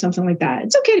sad or something like that.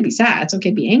 It's okay to be sad. It's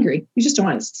okay to be angry. We just don't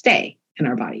want it to stay in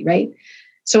our body, right?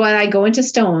 So I go into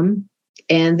STOAM,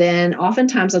 and then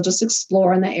oftentimes I'll just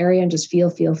explore in that area and just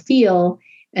feel.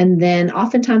 And then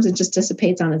oftentimes it just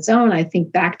dissipates on its own. I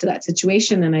think back to that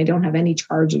situation and I don't have any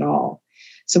charge at all.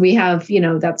 So we have,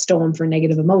 that STOAM for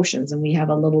negative emotions, and we have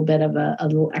a little bit of a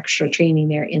little extra training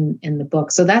there in the book.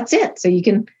 So that's it. So you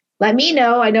can let me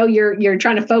know. I know you're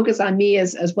trying to focus on me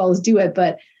as well as do it,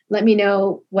 but let me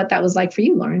know what that was like for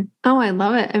you, Lauren. Oh, I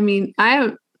love it. I mean,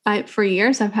 I for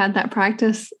years I've had that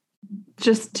practice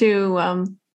just to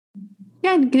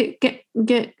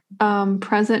get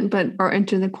present, or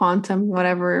into the quantum,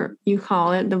 whatever you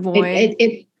call it, the void.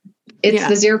 It's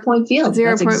the 0 point field.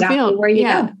 That's exactly field. Where you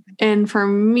go. And for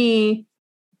me,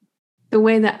 the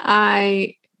way that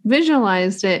I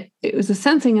visualized it, it was a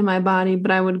sensing in my body, but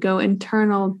I would go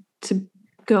internal to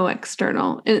go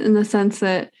external in the sense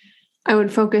that I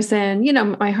would focus in,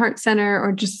 my heart center,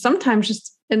 or just sometimes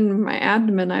just in my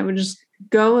abdomen. I would just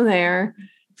go there,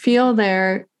 feel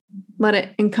there, let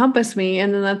it encompass me.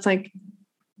 And then that's like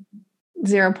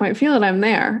 0 point field. I'm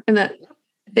there. And that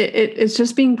it's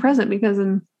just being present, because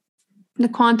in the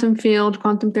quantum field,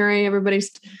 quantum theory,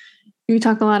 we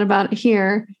talk a lot about it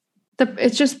here.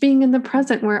 It's just being in the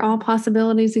present where all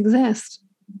possibilities exist.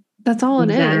 That's all it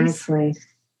is. Exactly.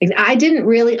 I didn't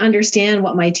really understand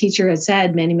what my teacher had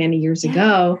said many, many years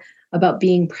ago about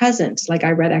being present. Like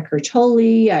I read Eckhart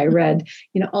Tolle, I read,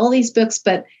 all these books,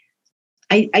 but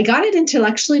I got it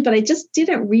intellectually, but I just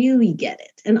didn't really get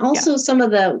it. And also some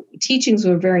of the teachings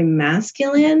were very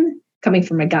masculine, coming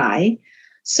from a guy.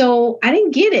 So I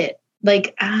didn't get it.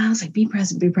 Like, I was like, be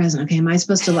present, be present. Okay. Am I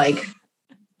supposed to like,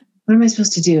 what am I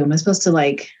supposed to do? Am I supposed to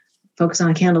like focus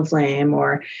on a candle flame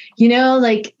or, John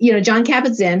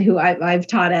Kabat-Zinn, who I've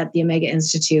taught at the Omega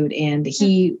Institute, and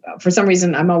he, for some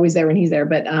reason, I'm always there when he's there,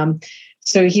 but,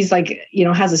 so he's like,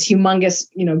 has this humongous,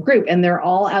 group, and they're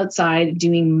all outside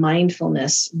doing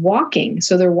mindfulness walking.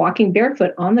 So they're walking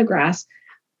barefoot on the grass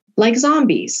like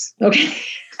zombies. Okay.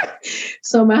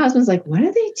 So my husband's like, what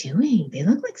are they doing? They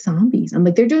look like zombies. I'm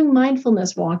like, they're doing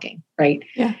mindfulness walking. Right.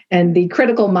 Yeah. And the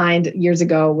critical mind years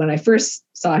ago, when I first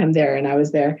saw him there and I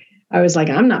was there, I was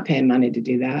like, I'm not paying money to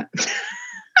do that.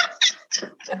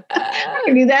 I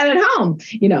can do that at home.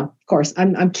 Of course,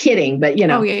 I'm kidding, but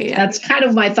that's kind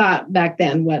of my thought back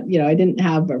then. I didn't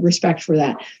have respect for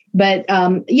that. But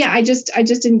I just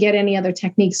didn't get any other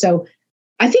technique. So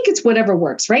I think it's whatever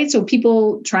works, right? So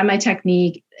people try my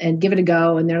technique and give it a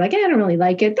go, and they're like, I don't really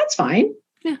like it. That's fine.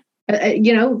 Yeah.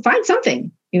 Find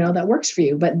something, that works for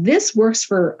you. But this works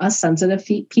for us sensitive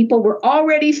people. We're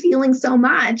already feeling so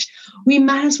much. We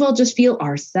might as well just feel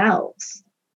ourselves.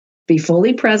 Be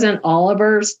fully present, all of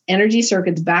our energy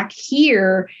circuits back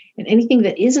here, and anything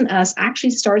that isn't us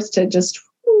actually starts to just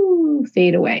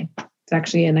fade away. It's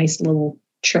actually a nice little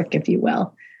trick, if you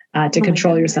will, to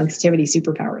control your sensitivity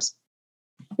superpowers.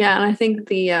 Yeah, and I think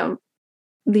the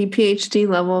PhD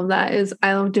level of that is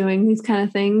I love doing these kind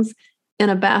of things in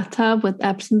a bathtub with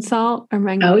Epsom salt or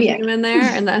magnesium in there,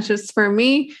 and that's just, for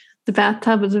me, the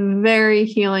bathtub is a very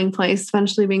healing place,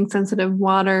 especially being sensitive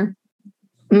water.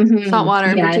 Mm-hmm. Salt water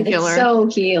in particular. It's so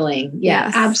healing. Yeah,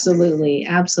 yes. Absolutely.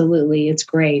 Absolutely. It's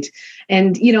great.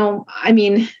 And,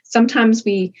 sometimes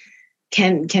we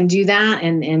can do that.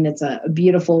 And it's a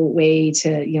beautiful way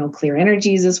to, clear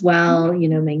energies as well.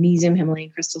 Magnesium, Himalayan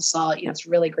crystal salt, it's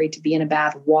really great to be in a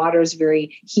bath. Water is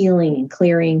very healing and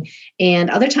clearing. And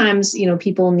other times,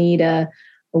 people need a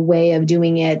way of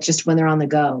doing it just when they're on the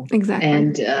go. Exactly.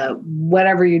 And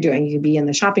whatever you're doing, you could be in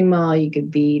the shopping mall, you could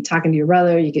be talking to your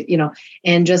brother, you could,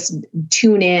 and just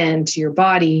tune in to your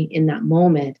body in that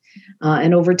moment.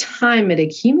 And over time it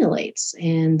accumulates.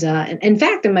 And in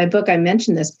fact, in my book, I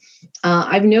mentioned this.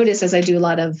 I've noticed as I do a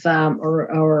lot of,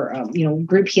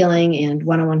 group healing and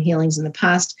one-on-one healings in the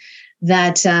past,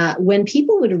 that when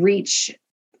people would reach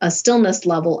a stillness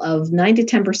level of 9 to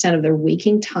 10% of their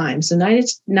waking time. So 9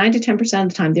 to 10% of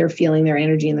the time they're feeling their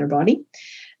energy in their body.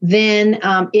 Then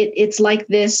it's like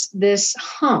this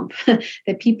hump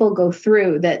that people go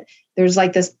through, that there's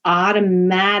like this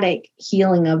automatic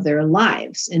healing of their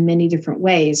lives in many different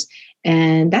ways.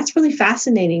 And that's really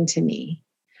fascinating to me,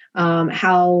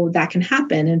 how that can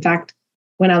happen. In fact,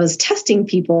 when I was testing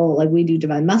people, like we do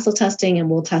divine muscle testing, and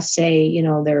we'll test, say,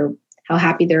 how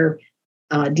happy their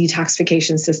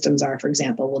detoxification systems are, for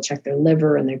example. We'll check their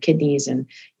liver and their kidneys and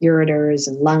ureters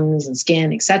and lungs and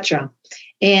skin, etc.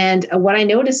 And what I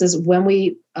notice is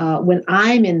when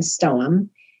I'm in STOAM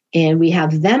and we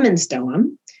have them in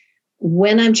STOAM,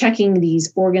 when I'm checking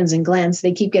these organs and glands,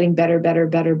 they keep getting better, better,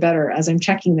 better, better as I'm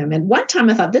checking them. And one time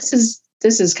I thought, this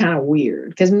is kind of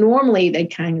weird, because normally they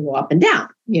kind of go up and down,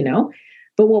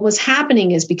 But what was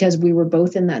happening is, because we were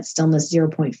both in that stillness 0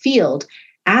 point field,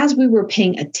 as we were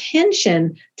paying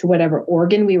attention to whatever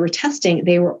organ we were testing,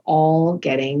 they were all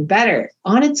getting better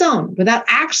on its own without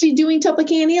actually doing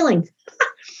Topicana healing,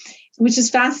 which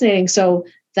is fascinating. So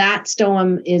that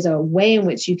STOAM is a way in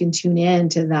which you can tune in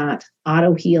to that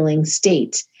auto-healing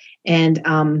state. And,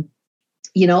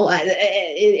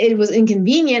 it was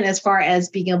inconvenient as far as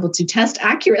being able to test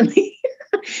accurately.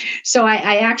 So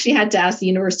I actually had to ask the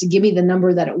universe to give me the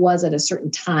number that it was at a certain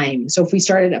time. So if we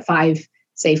started at 5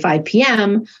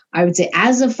 p.m., I would say,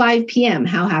 as of 5 p.m.,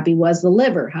 how happy was the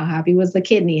liver? How happy was the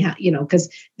kidney? Because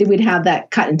we'd have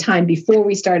that cut in time before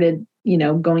we started,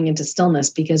 going into stillness.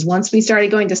 Because once we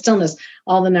started going to stillness,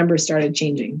 all the numbers started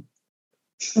changing.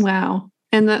 Wow.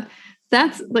 And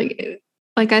that's like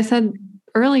I said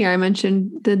earlier, I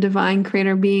mentioned the divine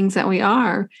creator beings that we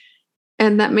are.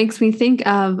 And that makes me think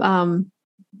of,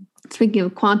 speaking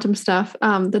of quantum stuff,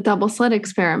 the double slit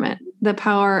experiment. The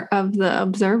power of the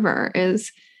observer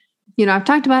is, I've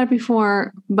talked about it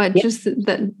before, but just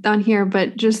that on here,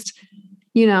 but just,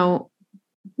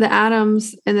 the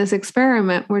atoms in this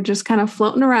experiment were just kind of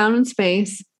floating around in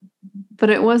space. But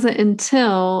it wasn't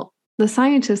until the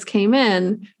scientists came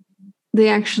in, they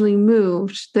actually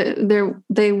moved.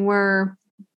 They were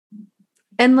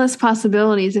endless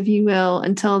possibilities, if you will,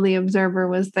 until the observer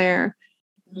was there,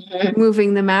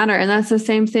 moving the matter. And that's the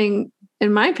same thing,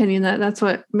 in my opinion, that's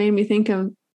what made me think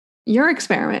of your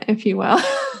experiment, if you will.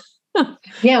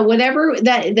 Yeah, whatever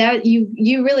that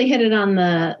you really hit it on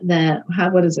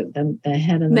what is it, the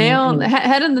head of the nail, anyway.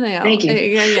 Head on the nail. Thank you.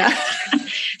 Yeah.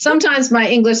 Sometimes my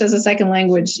English as a second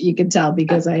language, you can tell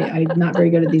because I'm not very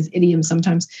good at these idioms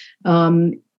sometimes.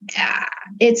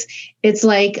 It's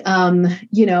like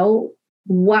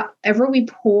whatever we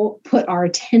put our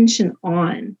attention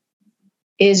on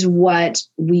is what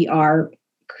we are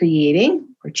creating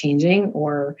or changing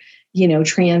or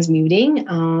transmuting.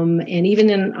 And even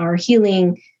in our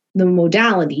healing, the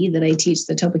modality that I teach,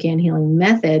 the Toppan healing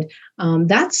method,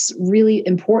 that's really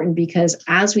important because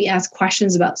as we ask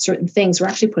questions about certain things, we're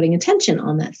actually putting attention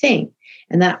on that thing.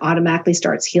 And that automatically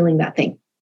starts healing that thing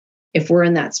if we're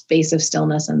in that space of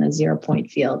stillness and the 0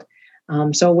 point field.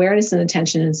 So awareness and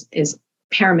attention is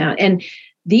paramount. And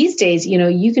these days,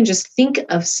 you can just think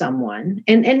of someone,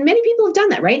 and many people have done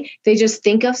that, right? They just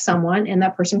think of someone and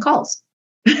that person calls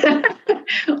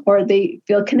or they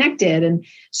feel connected. And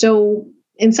so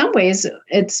in some ways,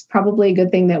 it's probably a good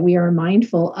thing that we are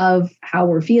mindful of how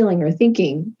we're feeling or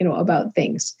thinking, about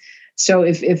things. So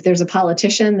if there's a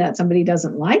politician that somebody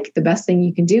doesn't like, the best thing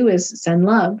you can do is send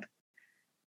love,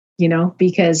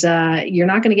 because you're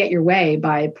not going to get your way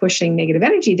by pushing negative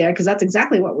energy there, because that's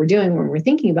exactly what we're doing when we're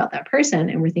thinking about that person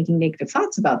and we're thinking negative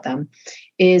thoughts about them,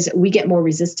 is we get more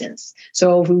resistance.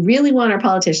 So if we really want our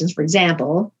politicians, for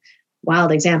example,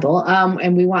 wild example,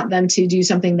 and we want them to do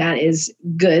something that is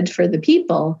good for the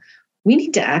people, we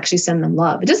need to actually send them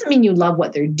love. It doesn't mean you love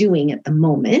what they're doing at the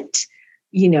moment,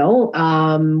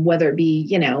 whether it be,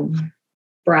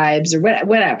 bribes or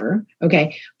whatever.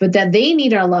 Okay. But that they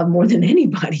need our love more than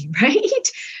anybody.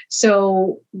 Right.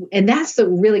 So, and that's the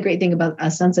really great thing about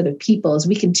us sensitive people is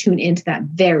we can tune into that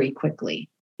very quickly,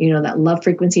 that love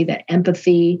frequency, that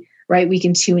empathy, right? We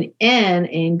can tune in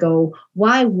and go,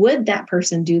 why would that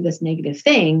person do this negative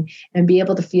thing? And be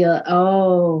able to feel,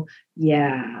 oh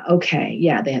yeah, okay.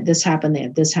 Yeah. They had this happen. They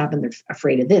had this happen. They're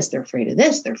afraid of this. They're afraid of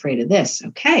this. They're afraid of this.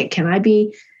 Okay. Can I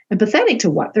be empathetic to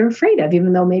what they're afraid of,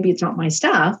 even though maybe it's not my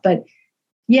stuff, but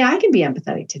yeah, I can be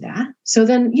empathetic to that. So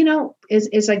then,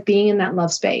 it's like being in that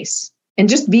love space, and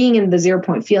just being in the 0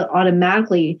 point field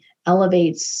automatically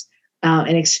elevates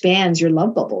and expands your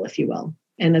love bubble, if you will.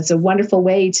 And it's a wonderful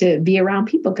way to be around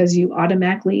people because you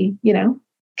automatically,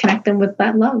 connect them with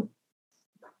that love.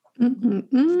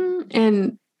 Mm-hmm.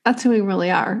 And that's who we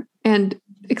really are. And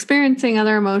experiencing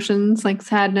other emotions like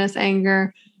sadness,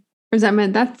 anger,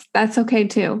 resentment, that's okay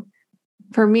too.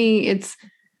 For me, it's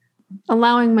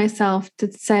allowing myself to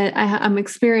say I'm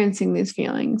experiencing these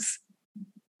feelings,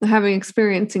 having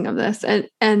experiencing of this,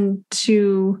 and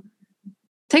to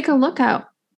take a look at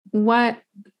what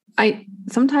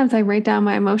sometimes I write down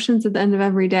my emotions at the end of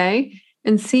every day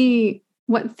and see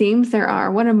what themes there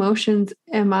are, what emotions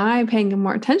am I paying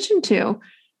more attention to,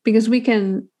 because we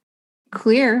can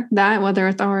clear that, whether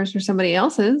it's ours or somebody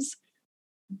else's.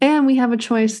 And we have a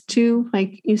choice to,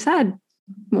 like you said,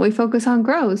 what we focus on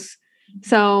grows.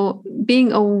 So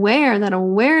being aware, that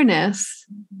awareness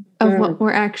of what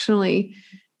we're actually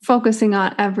focusing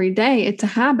on every day, it's a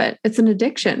habit. It's an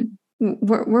addiction.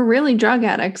 We're really drug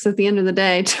addicts at the end of the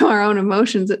day to our own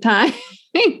emotions at times.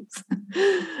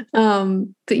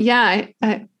 But yeah,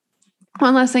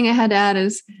 one last thing I had to add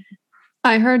is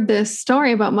I heard this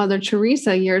story about Mother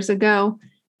Teresa years ago.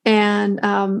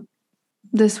 And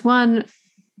this one,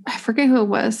 I forget who it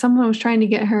was. Someone was trying to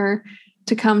get her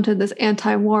to come to this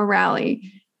anti-war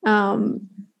rally,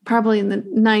 probably in the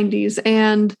 90s.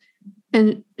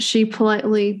 And she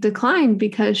politely declined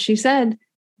because she said,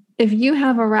 if you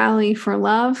have a rally for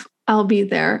love, I'll be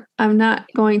there. I'm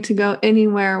not going to go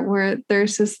anywhere where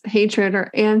there's this hatred or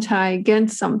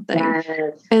against something.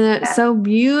 Yes. And it so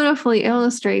beautifully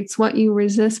illustrates what you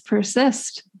resist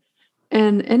persist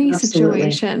in any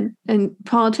situation. And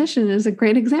politician is a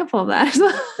great example of that.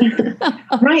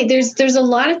 Right. There's a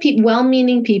lot of people,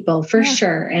 well-meaning people for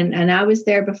sure. And I was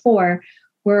there before,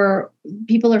 where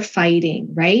people are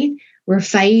fighting, right? We're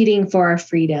fighting for our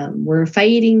freedom. We're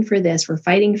fighting for this. We're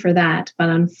fighting for that. But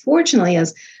unfortunately,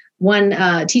 as one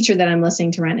teacher that I'm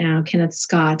listening to right now, Kenneth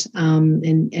Scott,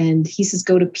 and he says,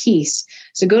 go to peace.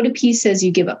 So go to peace says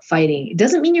you give up fighting. It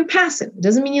doesn't mean you're passive. It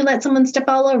doesn't mean you let someone step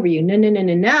all over you.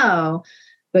 No.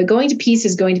 But going to peace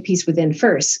is going to peace within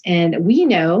first. And we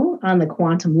know on the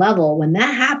quantum level, when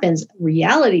that happens,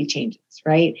 reality changes,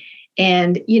 right?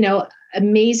 And,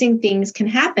 amazing things can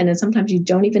happen. And sometimes you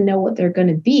don't even know what they're going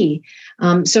to be.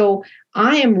 So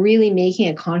I am really making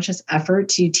a conscious effort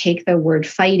to take the word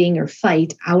fighting or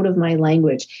fight out of my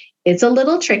language. It's a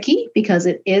little tricky because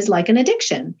it is like an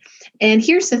addiction. And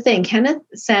here's the thing. Kenneth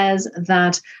says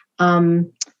that,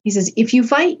 he says, if you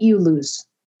fight, you lose,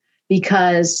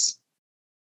 because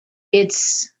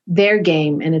it's their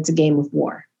game and it's a game of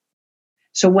war.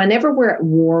 So whenever we're at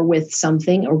war with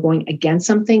something or going against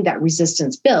something, that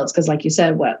resistance builds. Because like you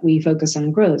said, what we focus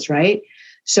on grows, right?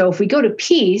 So if we go to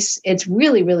peace, it's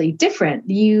really, really different.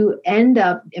 You end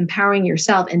up empowering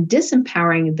yourself and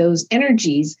disempowering those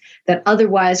energies that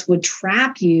otherwise would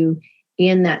trap you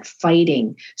in that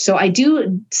fighting. So I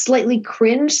do slightly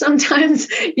cringe sometimes,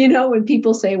 when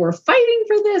people say we're fighting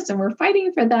for this and we're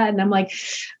fighting for that. And I'm like,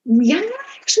 yeah,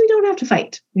 actually we don't have to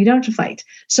fight. We don't have to fight.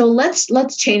 So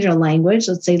let's change our language.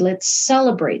 Let's say, let's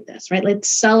celebrate this, right? Let's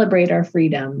celebrate our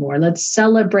freedom, or let's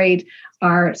celebrate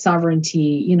our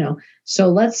sovereignty, So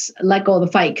let's let go of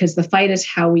the fight, because the fight is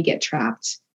how we get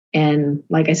trapped. And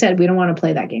like I said, we don't want to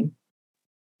play that game.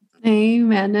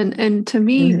 Amen. And to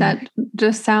me, that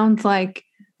just sounds like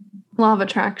law of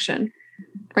attraction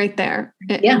right there.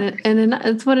 Yeah. And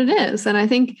it's what it is. And I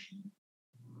think,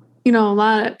 a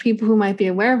lot of people who might be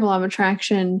aware of law of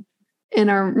attraction and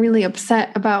are really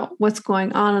upset about what's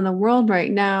going on in the world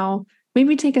right now,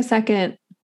 maybe take a second.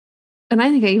 And I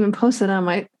think I even posted on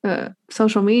my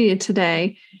social media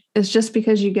today, is just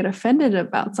because you get offended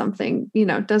about something,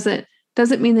 doesn't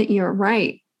mean that you're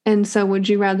right. And so would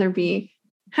you rather be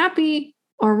happy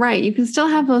or right? You can still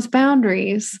have those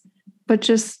boundaries, but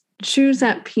just choose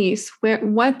that peace.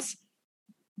 What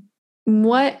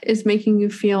is making you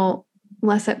feel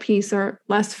less at peace or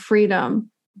less freedom?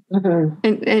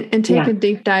 And take a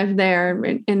deep dive there.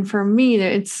 And for me,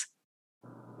 it's,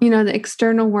 the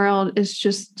external world is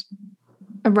just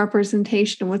a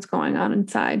representation of what's going on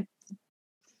inside.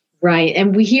 Right.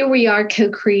 And here we are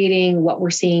co-creating what we're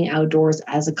seeing outdoors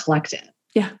as a collective.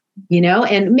 Yeah.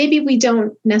 And maybe we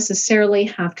don't necessarily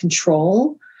have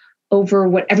control over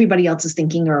what everybody else is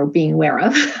thinking or being aware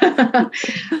of.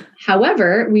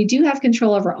 However, we do have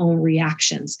control of our own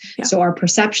reactions. Yeah. So our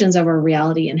perceptions of our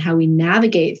reality and how we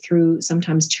navigate through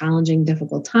sometimes challenging,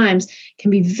 difficult times can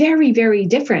be very, very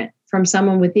different from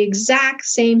someone with the exact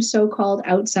same so-called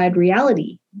outside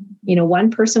reality.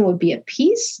 One person would be at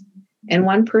peace, and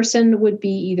one person would be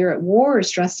either at war or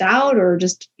stressed out or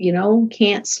just,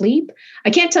 can't sleep. I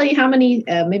can't tell you how many,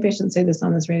 maybe I shouldn't say this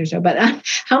on this radio show, but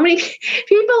how many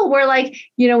people were like,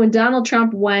 when Donald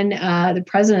Trump won the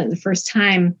president the first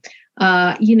time,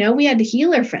 we had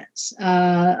healer friends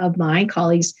of mine,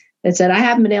 colleagues, that said, I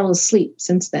haven't been able to sleep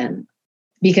since then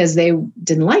because they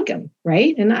didn't like him,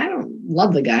 right? And I don't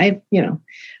love the guy,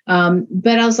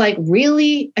 but I was like,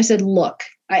 really? I said, look,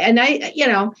 I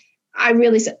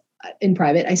really said, in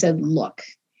private, I said, look,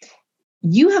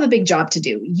 you have a big job to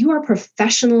do. You are a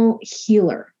professional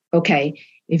healer. Okay.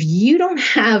 If you don't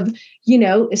have,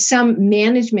 some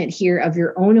management here of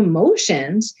your own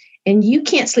emotions and you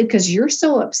can't sleep because you're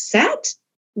so upset,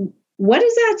 what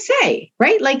does that say?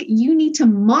 Right? Like, you need to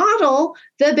model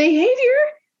the behavior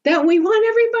that we want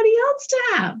everybody else to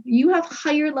have. You have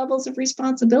higher levels of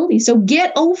responsibility. So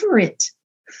get over it.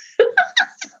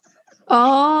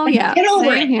 Oh, yeah. Get over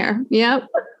Same it. Here. Yep.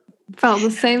 Felt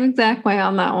the same exact way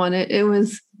on that one. It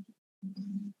was,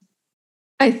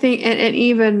 I think, and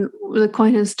even the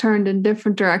coin has turned in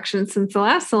different directions since the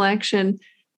last election.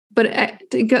 But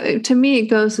to me, it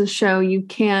goes to show you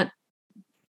can't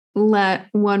let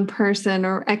one person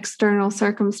or external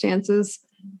circumstances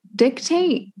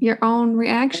dictate your own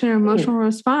reaction or emotional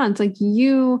response. Like,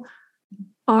 you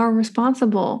are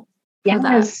responsible.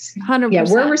 Yes. 100%. Yeah,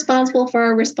 we're responsible for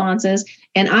our responses.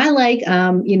 And I like,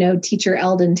 teacher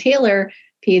Eldon Taylor,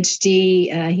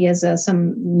 PhD. He has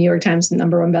some New York Times #1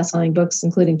 bestselling books,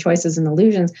 including Choices and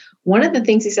Illusions. One of the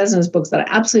things he says in his books that I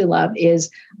absolutely love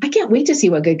is, I can't wait to see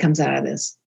what good comes out of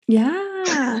this.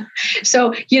 Yeah.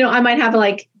 So, I might have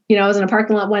I was in a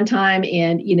parking lot one time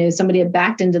and, somebody had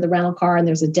backed into the rental car and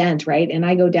there's a dent, right? And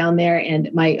I go down there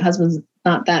and my husband's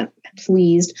not that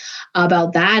pleased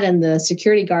about that. And the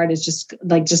security guard is just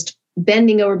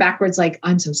bending over backwards, like,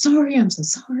 I'm so sorry. I'm so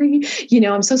sorry.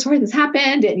 I'm so sorry this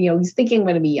happened. And, he's thinking I'm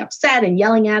going to be upset and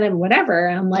yelling at him, whatever.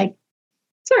 And I'm like,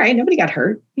 it's all right. Nobody got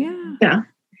hurt. Yeah.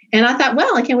 And I thought,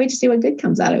 well, I can't wait to see what good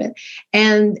comes out of it.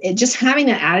 And just having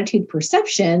that attitude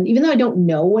perception, even though I don't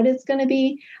know what it's going to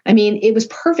be, I mean, it was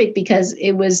perfect because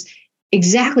it was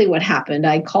exactly what happened.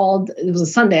 It was a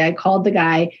Sunday. I called the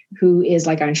guy who is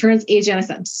like our insurance agent.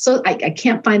 I said, I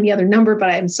can't find the other number, but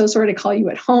I'm so sorry to call you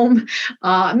at home.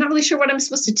 I'm not really sure what I'm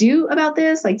supposed to do about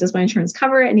this. Like, does my insurance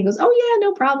cover it? And he goes, oh yeah,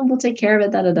 no problem. We'll take care of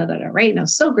it. Right. And I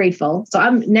was so grateful. So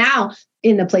I'm now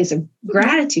in a place of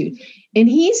gratitude. And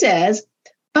he says,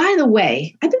 by the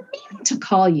way, I've been meaning to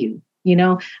call you.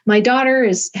 My daughter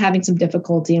is having some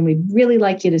difficulty and we'd really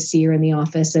like you to see her in the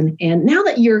office. And now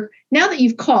that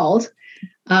you've called,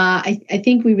 I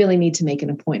think we really need to make an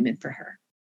appointment for her.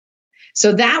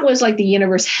 So that was like the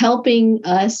universe helping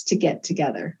us to get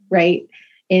together, right?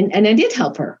 And I did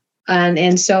help her.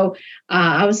 And so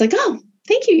I was like, oh,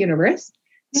 thank you, universe.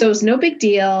 So it's no big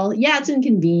deal. Yeah, it's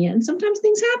inconvenient. Sometimes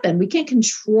things happen. We can't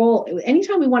control.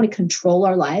 Anytime we want to control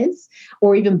our lives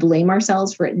or even blame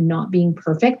ourselves for it not being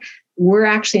perfect, we're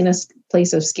actually in a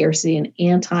place of scarcity and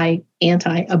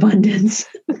anti-abundance.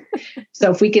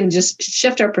 So if we can just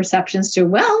shift our perceptions to,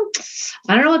 well,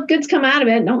 I don't know what good's come out of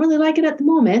it. Don't really like it at the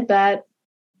moment, but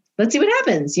let's see what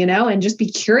happens, and just be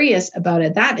curious about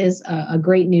it. That is a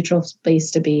great neutral space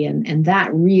to be in. And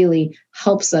that really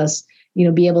helps us,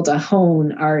 be able to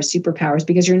hone our superpowers,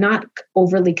 because you're not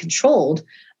overly controlled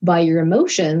by your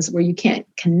emotions where you can't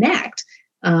connect.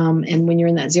 And when you're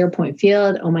in that 0 point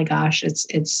field, oh my gosh,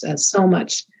 it's so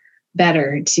much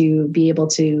better to be able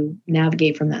to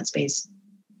navigate from that space.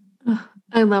 Oh,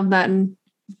 I love that. And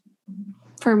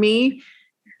for me,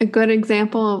 a good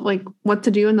example of like what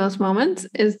to do in those moments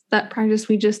is that practice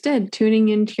we just did, tuning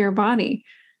into your body.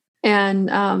 And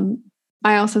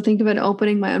I also think of it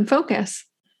opening my own focus.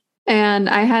 And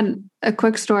I had a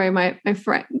quick story. My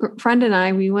friend and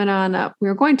I, we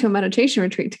were going to a meditation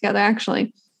retreat together,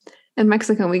 actually, in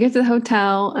Mexico. We get to the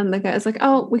hotel and the guy's like,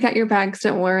 oh, we got your bags,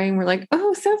 don't worry. And we're like,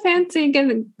 oh, so fancy,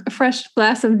 get a fresh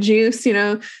glass of juice,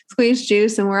 squeezed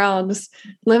juice. And we're all just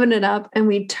living it up. And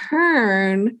we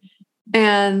turn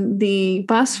and the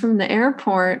bus from the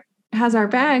airport has our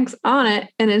bags on it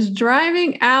and is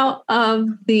driving out of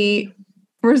the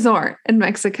resort in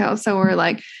Mexico. So we're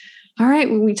like, all right,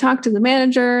 when we talk to the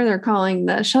manager, they're calling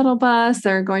the shuttle bus,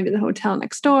 they're going to the hotel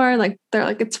next door. Like, they're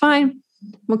like, it's fine,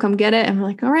 we'll come get it. And we're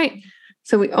like, all right.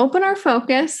 So we open our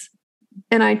focus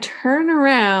and I turn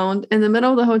around in the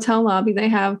middle of the hotel lobby. They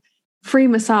have free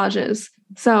massages.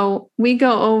 So we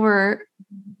go over,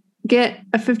 get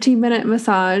a 15-minute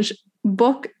massage,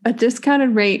 book a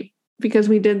discounted rate because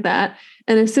we did that.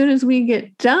 And as soon as we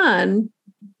get done,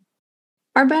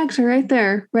 our bags are right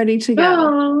there, ready to go.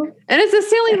 Oh. And it's a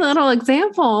silly little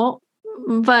example,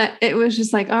 but it was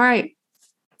just like, all right,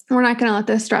 we're not going to let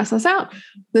this stress us out.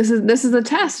 This is a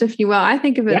test, if you will. I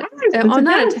think of it,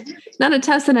 not a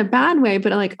test in a bad way,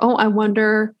 but like, oh, I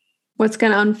wonder what's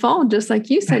going to unfold, just like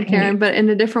you said, Karen, but in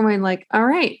a different way. Like, all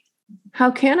right,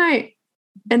 how can I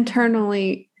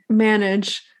internally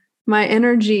manage my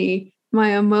energy,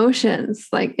 my emotions?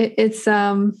 Like it's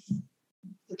choice.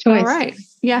 All right.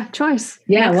 Yeah. Choice.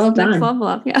 Yeah. Well done. Next level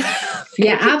up. Yeah.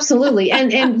 Yeah, absolutely.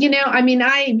 And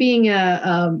I being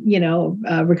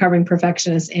a recovering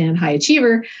perfectionist and high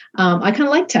achiever, I kind of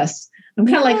like tests. I'm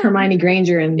kind of like Hermione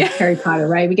Granger and Harry Potter,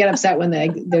 right? We get upset when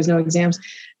there's no exams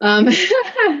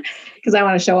because I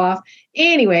want to show off.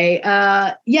 Anyway,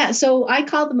 so I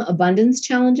call them abundance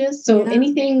challenges. So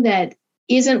anything that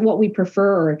isn't what we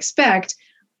prefer or expect,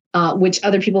 which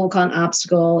other people will call an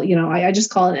obstacle, I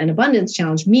just call it an abundance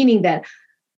challenge, meaning that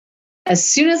as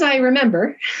soon as I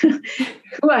remember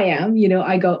who I am,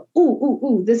 I go,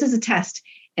 ooh, this is a test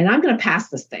and I'm going to pass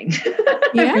this thing.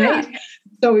 Yeah. Right?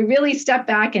 So we really step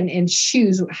back and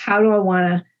choose, how do I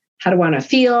want to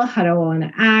feel? How do I want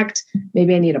to act?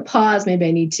 Maybe I need a pause. Maybe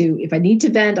if I need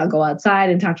to vent, I'll go outside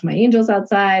and talk to my angels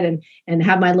outside and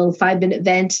have my little 5-minute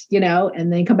vent,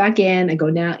 and then come back in and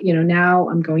go, now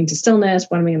I'm going to stillness.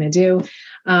 What am I going to do?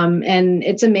 And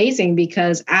it's amazing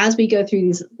because as we go through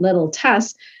these little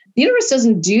tests, the universe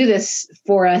doesn't do this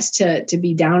for us to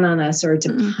be down on us or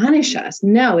to punish us.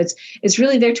 No, it's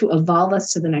really there to evolve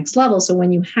us to the next level. So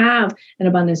when you have an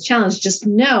abundance challenge, just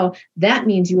know that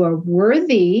means you are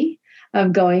worthy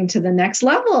of going to the next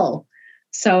level.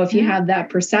 So if you have that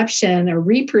perception or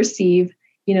reperceive,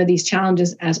 these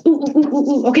challenges as,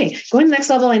 okay, going to the next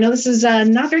level. I know this is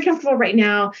not very comfortable right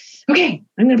now. Okay,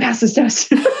 I'm going to pass this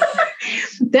test.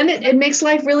 Then it makes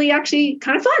life really actually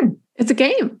kind of fun. It's a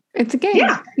game.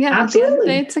 Yeah,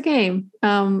 absolutely. It's a game.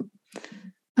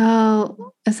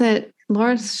 Is it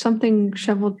Laura something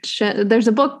shoveled shit? There's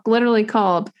a book literally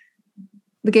called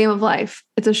The Game of Life.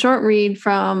 It's a short read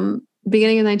from the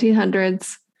beginning of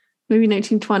 1900s, maybe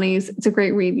 1920s. It's a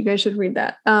great read. You guys should read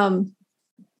that.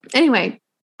 Anyway,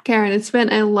 Karen, it's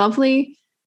been a lovely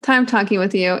time talking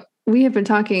with you. We have been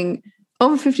talking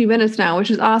over 50 minutes now,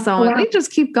 which is awesome. Wow. I think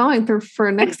just keep going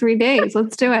for next 3 days.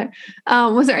 Let's do it.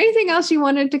 Was there anything else you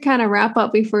wanted to kind of wrap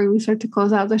up before we start to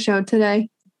close out the show today?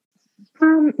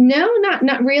 No,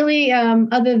 not really.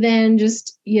 Other than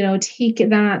just, take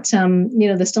that,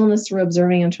 the stillness through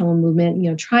observing internal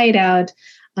movement, try it out.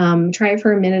 Try it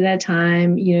for a minute at a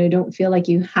time. Don't feel like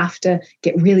you have to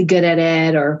get really good at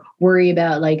it or worry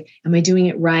about like, am I doing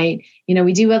it right?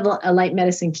 We do have a light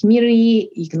medicine community.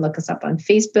 You can look us up on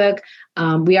Facebook.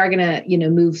 We are going to,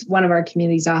 move one of our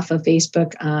communities off of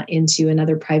Facebook into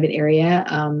another private area.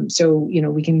 So,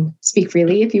 we can speak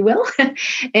freely, if you will.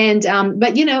 And,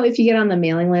 but, if you get on the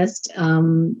mailing list,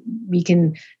 we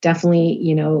can definitely,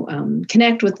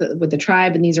 connect with the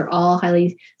tribe. And these are all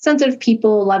highly sensitive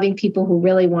people, loving people who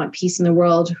really want peace in the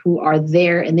world, who are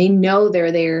there and they know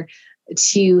they're there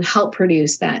to help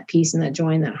produce that peace and that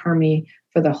joy and that harmony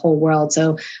for the whole world.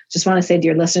 So just want to say,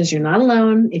 dear listeners, you're not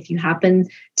alone. If you happen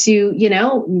to,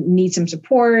 need some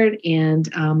support and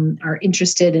are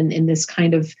interested in this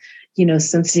kind of,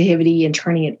 sensitivity and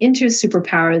turning it into a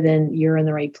superpower, then you're in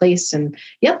the right place. And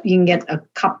yep, you can get a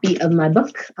copy of my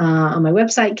book on my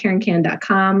website,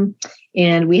 KarenCan.com.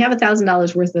 And we have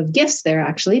 $1,000 worth of gifts there,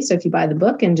 actually. So if you buy the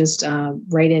book and just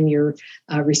write in your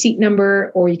receipt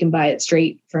number, or you can buy it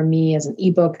straight from me as an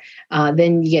ebook,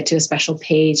 then you get to a special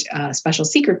page, special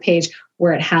secret page,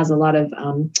 where it has a lot of,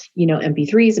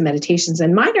 MP3s and meditations.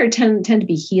 And mine tend to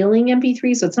be healing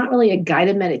MP3s. So it's not really a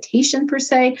guided meditation per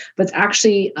se, but it's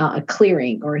actually a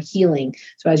clearing or a healing.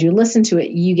 So as you listen to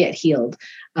it, you get healed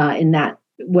in that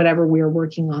whatever we're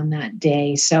working on that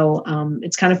day. So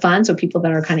it's kind of fun. So people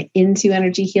that are kind of into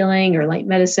energy healing or light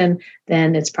medicine,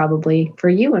 then it's probably for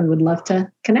you and would love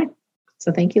to connect.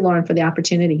 So thank you, Lauren, for the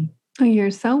opportunity. Oh,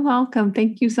 you're so welcome.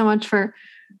 Thank you so much for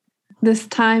this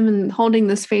time and holding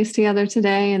the space together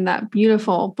today, and that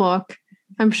beautiful book.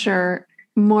 I'm sure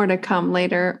more to come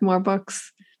later, more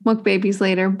books, book babies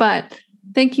later, but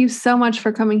thank you so much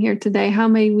for coming here today. How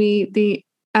may we,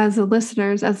 as the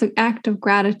listeners, as an act of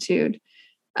gratitude,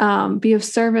 be of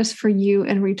service for you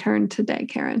in return today,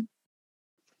 Karen?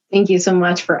 Thank you so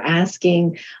much for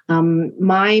asking.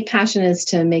 My passion is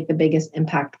to make the biggest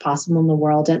impact possible in the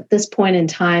world. At this point in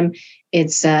time,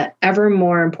 it's ever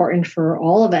more important for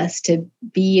all of us to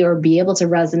be able to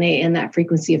resonate in that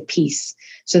frequency of peace.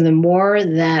 So the more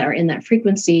that are in that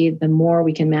frequency, the more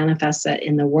we can manifest that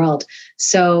in the world.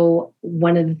 So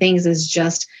one of the things is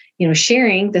just,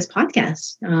 sharing this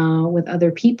podcast with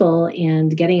other people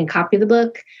and getting a copy of the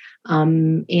book.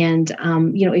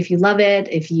 If you love it,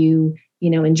 if you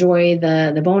enjoy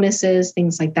the bonuses,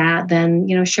 things like that,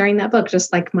 then, sharing that book,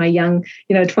 just like my young,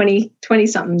 20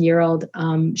 something year old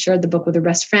shared the book with her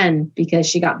best friend because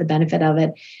she got the benefit of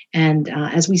it. And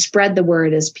as we spread the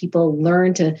word, as people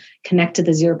learn to connect to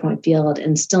the 0 point field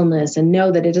and stillness and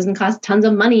know that it doesn't cost tons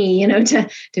of money,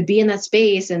 to be in that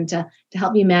space and to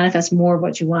help you manifest more of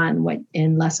what you want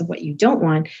and less of what you don't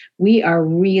want, we are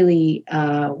really,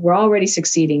 we're already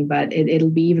succeeding, but it'll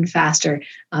be even faster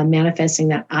manifesting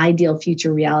that ideal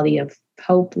future reality of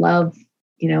hope, love,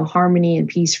 harmony and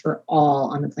peace for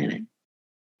all on the planet.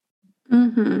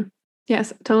 Mm-hmm.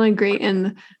 Yes, totally agree.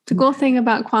 And the cool thing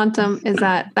about quantum is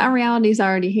that reality is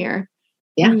already here.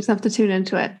 Yeah. You just have to tune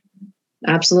into it.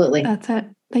 Absolutely. That's it.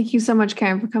 Thank you so much,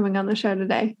 Karen, for coming on the show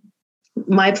today.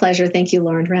 My pleasure. Thank you,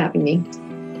 Lauren, for having me.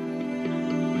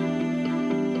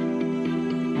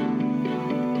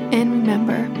 And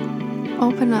remember,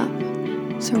 open up,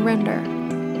 surrender,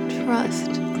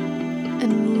 trust,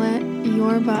 and let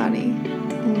your body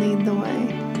lead the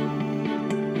way.